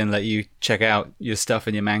your day and let you check out your stuff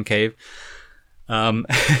in your man cave.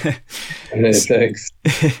 Thanks.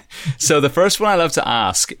 So the first one I love to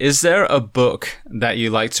ask, is there a book that you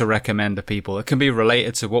like to recommend to people? It can be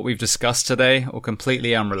related to what we've discussed today or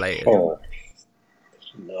completely unrelated. Oh,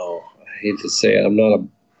 no, I hate to say it. I'm not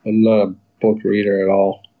a book reader at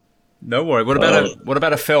all. No worry. What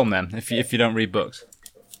about a film then, if you don't read books?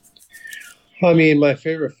 I mean, my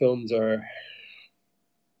favorite films are,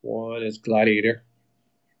 one is Gladiator.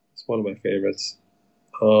 It's one of my favorites.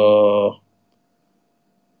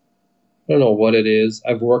 I don't know what it is.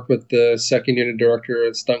 I've worked with the second unit director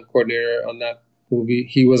and stunt coordinator on that movie.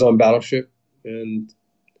 He was on Battleship, and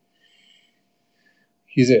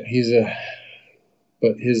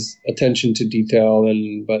but his attention to detail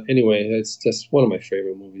but anyway, it's just one of my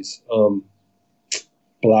favorite movies.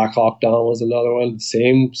 Black Hawk Down was another one.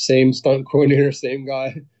 Same stunt coordinator, same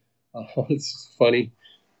guy. It's funny.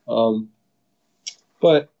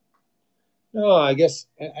 But no, I guess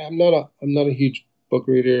I'm not a huge book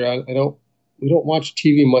reader. We don't watch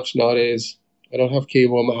TV much nowadays. I don't have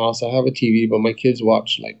cable in my house. I have a TV, but my kids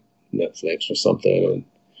watch like Netflix or something,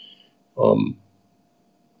 and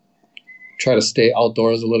try to stay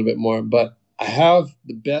outdoors a little bit more. But I have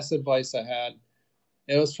the best advice I had,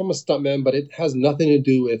 and it was from a stuntman, but it has nothing to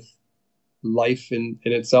do with life in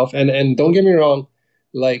itself. And don't get me wrong,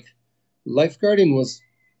 like lifeguarding was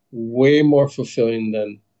way more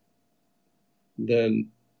fulfilling than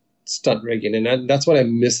stunt rigging, and that's what I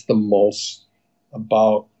miss the most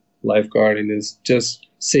about lifeguarding, is just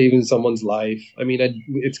saving someone's life. I mean,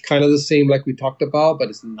 it's kind of the same like we talked about, but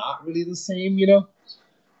it's not really the same,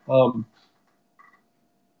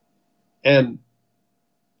 and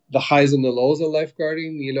the highs and the lows of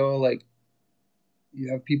lifeguarding, like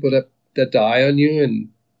you have people that die on you, and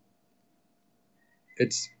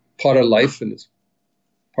it's part of life and it's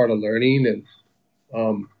part of learning, and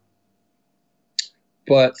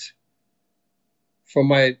but from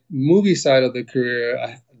my movie side of the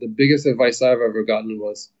career, the biggest advice I've ever gotten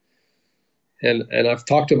was, and I've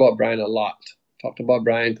talked about Brian a lot. Talked about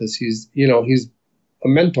Brian because he's a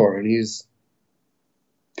mentor, and he's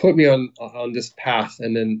put me on this path,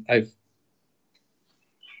 and then I've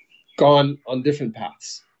gone on different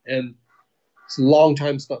paths. And it's a long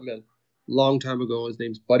time stuntman, long time ago. His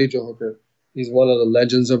name's Buddy Joe Hooker. He's one of the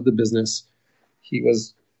legends of the business. He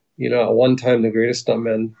was, at one time the greatest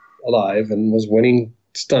stuntman alive, and was winning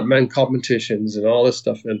stuntman competitions and all this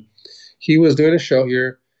stuff. And he was doing a show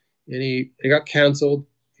here, and it got canceled.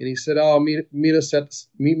 And he said, "Oh, meet me at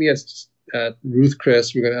Ruth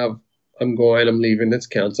Chris. I'm leaving. It's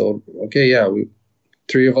canceled." Okay, yeah,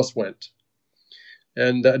 three of us went.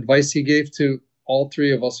 And the advice he gave to all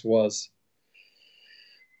three of us was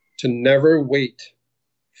to never wait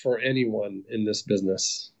for anyone in this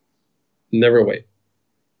business. Never wait.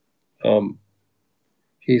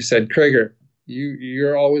 He said, "Crager,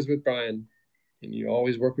 you're always with Brian, and you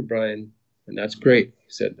always work with Brian, and that's great."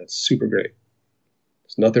 He said, "That's super great.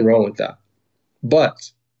 There's nothing wrong with that.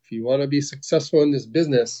 But if you want to be successful in this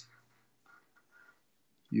business,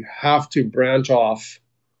 you have to branch off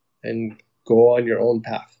and go on your own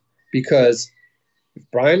path. Because if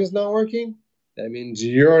Brian is not working, that means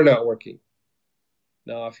you're not working.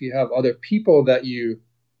 Now, if you have other people that you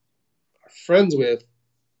are friends with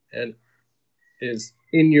and is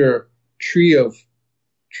in your tree of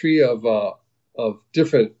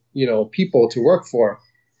different, people to work for,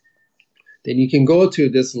 then you can go to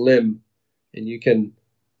this limb and you can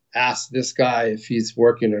ask this guy if he's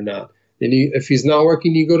working or not. Then if he's not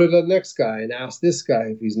working, you go to the next guy and ask this guy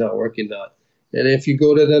if he's not working or not. And if you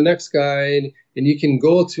go to the next guy, and you can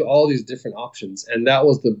go to all these different options. And that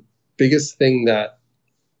was the biggest thing the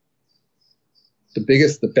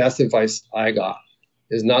best advice I got,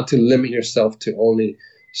 is not to limit yourself to only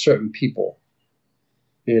certain people.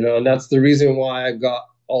 And that's the reason why I got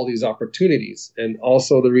all these opportunities. And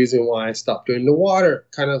also the reason why I stopped doing water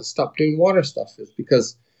stuff, is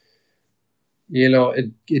because,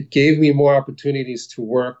 it gave me more opportunities to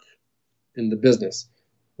work in the business.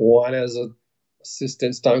 One, as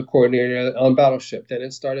assistant stunt coordinator on Battleship. Then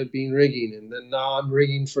it started being rigging, and then now I'm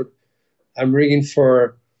rigging for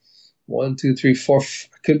one, two, three, four.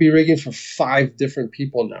 I could be rigging for 5 different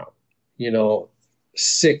people now.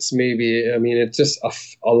 6 maybe. I mean, it's just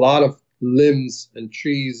a lot of limbs and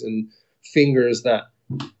trees and fingers that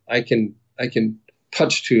I can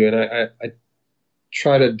touch to, and I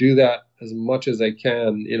try to do that as much as I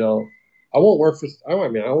can. I won't work for. I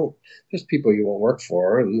won't. There's people you won't work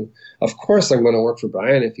for, and of course I'm going to work for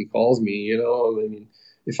Brian if he calls me. I mean,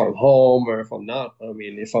 if I'm home or if I'm not. I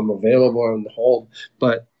mean, if I'm available on the home,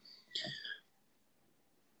 but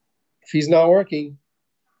if he's not working,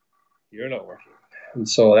 you're not working. And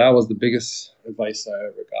so that was the biggest advice I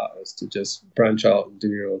ever got, was to just branch out and do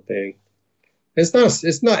your own thing. It's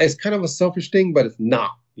kind of a selfish thing, but it's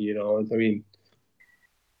not, I mean.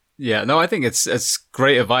 Yeah, no, I think it's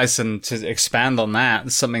great advice. And to expand on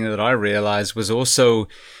that, something that I realized was also,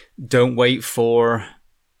 don't wait for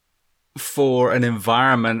an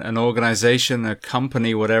environment, an organization, a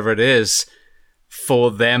company, whatever it is,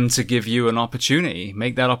 for them to give you an opportunity.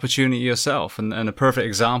 Make that opportunity yourself. And a perfect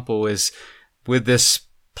example is with this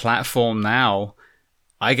platform now,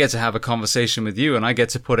 I get to have a conversation with you and I get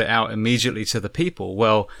to put it out immediately to the people.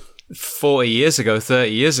 Well, 40 years ago,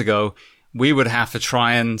 30 years ago, we would have to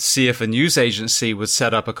try and see if a news agency would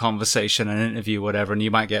set up a conversation, an interview, whatever, and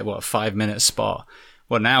you might get, a 5-minute spot.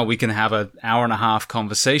 Well, now we can have an hour and a half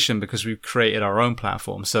conversation because we've created our own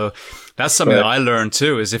platform. So that's something that I learned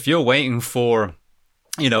too, is if you're waiting for,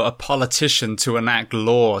 a politician to enact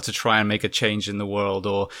law to try and make a change in the world,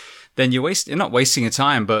 or then you're not wasting your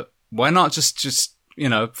time, but why not just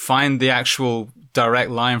find the actual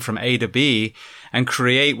direct line from A to B and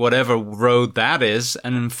create whatever road that is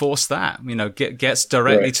and enforce that, gets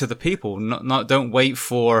directly to the people. Don't wait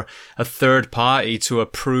for a third party to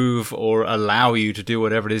approve or allow you to do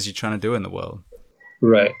whatever it is you're trying to do in the world.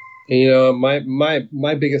 Right. And,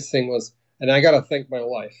 my biggest thing was, and I got to thank my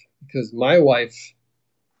wife, because my wife,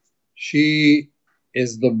 she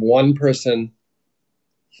is the one person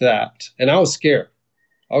that, and I was scared.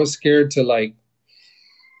 I was scared to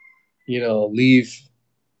leave,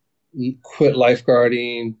 quit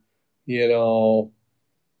lifeguarding. It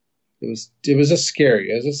was just scary.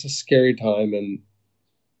 It was just a scary time, and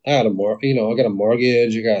I got a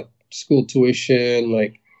mortgage, I got school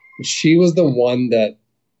tuition. She was the one that,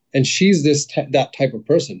 and she's that type of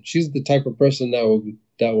person. She's the type of person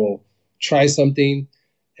that will try something,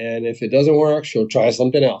 and if it doesn't work, she'll try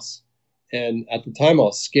something else. And at the time, I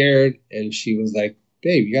was scared, and she was like,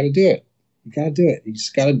 "Babe, you got to do it. You got to do it. You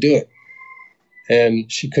just got to do it."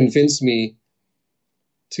 And she convinced me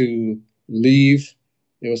to leave.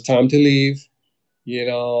 It was time to leave.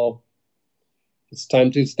 It's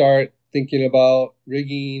time to start thinking about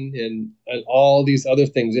rigging and all these other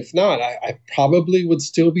things. If not, I probably would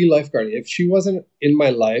still be lifeguarding. If she wasn't in my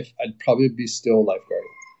life, I'd probably be still lifeguarding.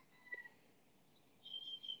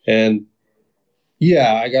 And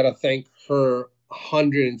yeah, I got to thank her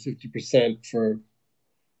 150%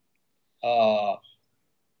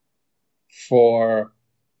 for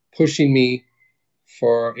pushing me,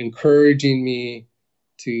 for encouraging me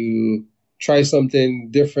to try something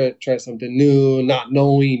different, try something new, not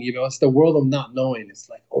knowing. It's the world of not knowing. It's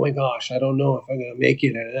like, oh my gosh, I don't know if I'm going to make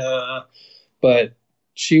it. But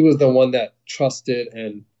she was the one that trusted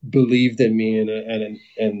and believed in me, and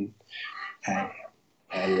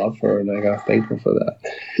I love her, and I got to thank her for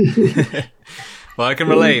that. Well, I can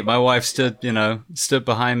relate. My wife stood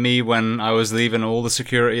behind me when I was leaving all the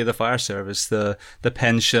security of the fire service, the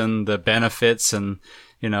pension, the benefits, and,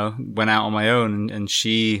 went out on my own. And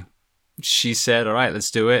she said, all right,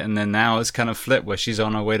 let's do it. And then now it's kind of flipped, where she's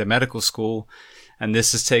on her way to medical school. And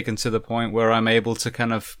this has taken to the point where I'm able to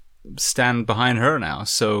kind of stand behind her now.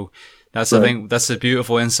 So that's, right. I think that's a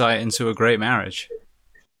beautiful insight into a great marriage.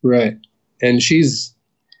 Right. And she's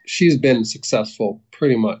been successful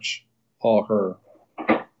pretty much all her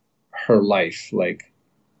life,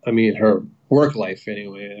 her work life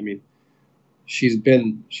anyway.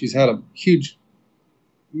 She's had a huge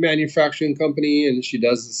manufacturing company, and she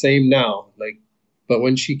does the same now. But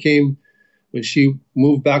when she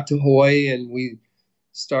moved back to Hawaii and we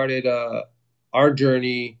started our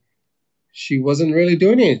journey, she wasn't really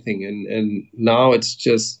doing anything. And now it's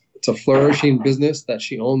a flourishing business that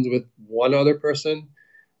she owns with one other person,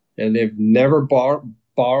 and they've never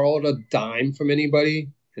borrowed a dime from anybody,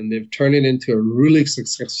 and they've turned it into a really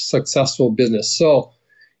successful business. So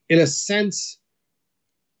in a sense,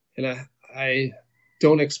 and I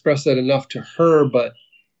don't express that enough to her, but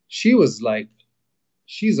she's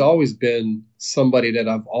always been somebody that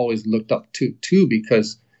I've always looked up to too,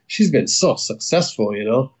 because she's been so successful,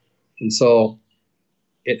 And so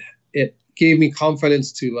it gave me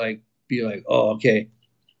confidence to like be like, oh, okay,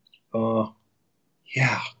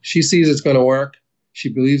 yeah, she sees it's going to work. She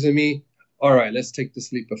believes in me. All right, let's take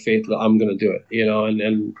this leap of faith. I'm going to do it,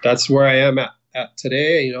 and that's where I am at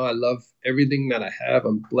today. I love everything that I have.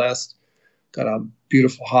 I'm blessed. Got a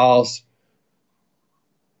beautiful house,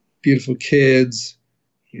 beautiful kids,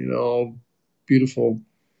 beautiful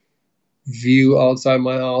view outside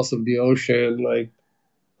my house of the ocean, like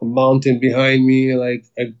a mountain behind me. Like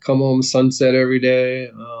I come home sunset every day.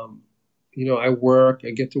 I work,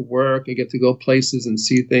 I get to work, I get to go places and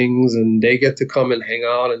see things, and they get to come and hang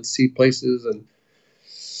out and see places. And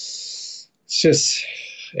it's just,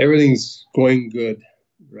 everything's going good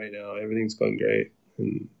right now. Everything's going great.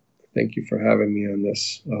 And thank you for having me on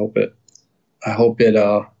this. I hope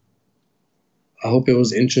it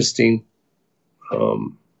was interesting.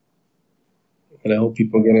 And I hope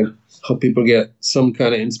people get some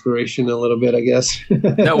kind of inspiration a little bit, I guess.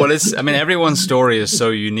 No, well, everyone's story is so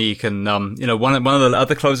unique. And, one of the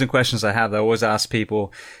other closing questions I have, I always ask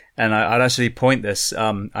people, and I'd actually point this,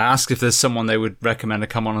 I ask if there's someone they would recommend to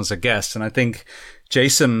come on as a guest. And I think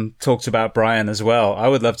Jason talked about Brian as well. I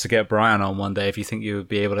would love to get Brian on one day if you think you would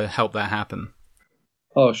be able to help that happen.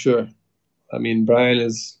 Oh, sure. Brian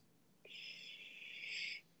is,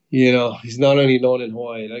 he's not only known in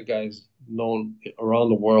Hawaii, that guy's known around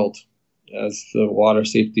the world as the water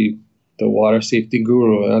safety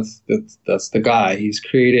guru. That's the guy. He's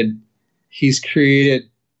created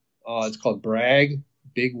it's called BRAG,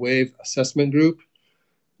 Big Wave Assessment Group.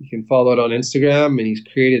 You can follow it on Instagram, and he's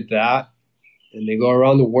created that, and they go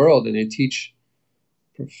around the world and they teach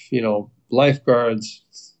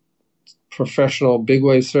lifeguards, professional big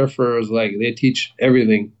wave surfers, like they teach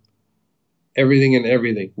everything,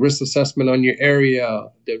 risk assessment on your area,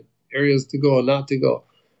 the areas to go and not to go.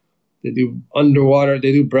 They do underwater,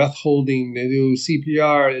 they do breath holding, they do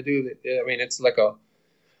CPR,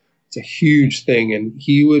 it's a huge thing. And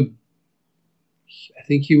I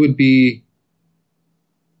think he would be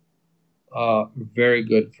very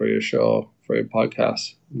good for your show, for your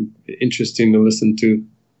podcast. Interesting to listen to,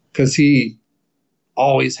 because he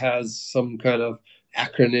always has some kind of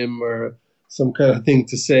acronym or some kind of thing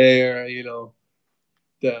to say, or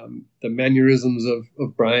the mannerisms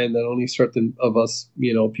of Brian that only certain of us,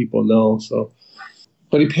 people know. So,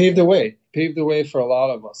 but he paved the way for a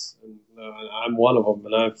lot of us. And I'm one of them.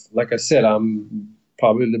 And like I said, I'm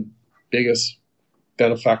probably the biggest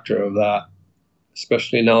benefactor of that,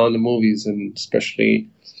 especially now in the movies, and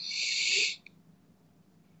especially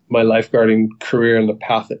my lifeguarding career and the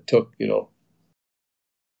path it took,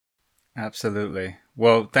 Absolutely.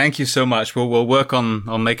 Well, thank you so much. We'll work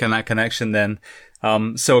on making that connection then.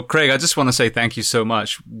 So Craig, I just want to say thank you so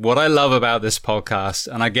much. What I love about this podcast,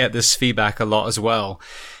 and I get this feedback a lot as well,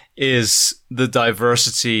 is the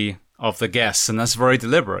diversity of the guests. And that's very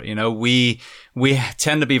deliberate. We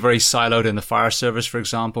tend to be very siloed in the fire service, for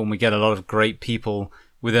example, and we get a lot of great people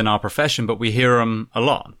within our profession, but we hear them a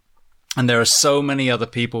lot. And there are so many other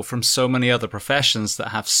people from so many other professions that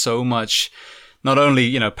have so much, not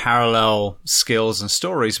only, parallel skills and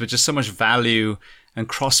stories, but just so much value and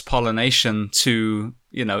cross-pollination to,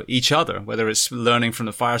 each other, whether it's learning from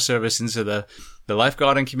the fire service into the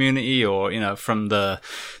lifeguarding community, or, from the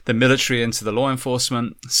military into the law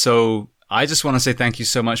enforcement. So I just want to say thank you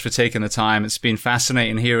so much for taking the time. It's been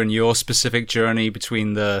fascinating hearing your specific journey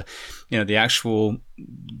between the actual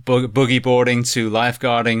boogie boarding to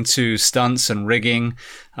lifeguarding to stunts and rigging.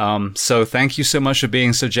 So thank you so much for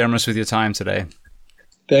being so generous with your time today.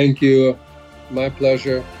 Thank you. My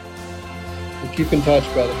pleasure. We'll keep in touch,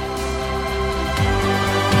 brother.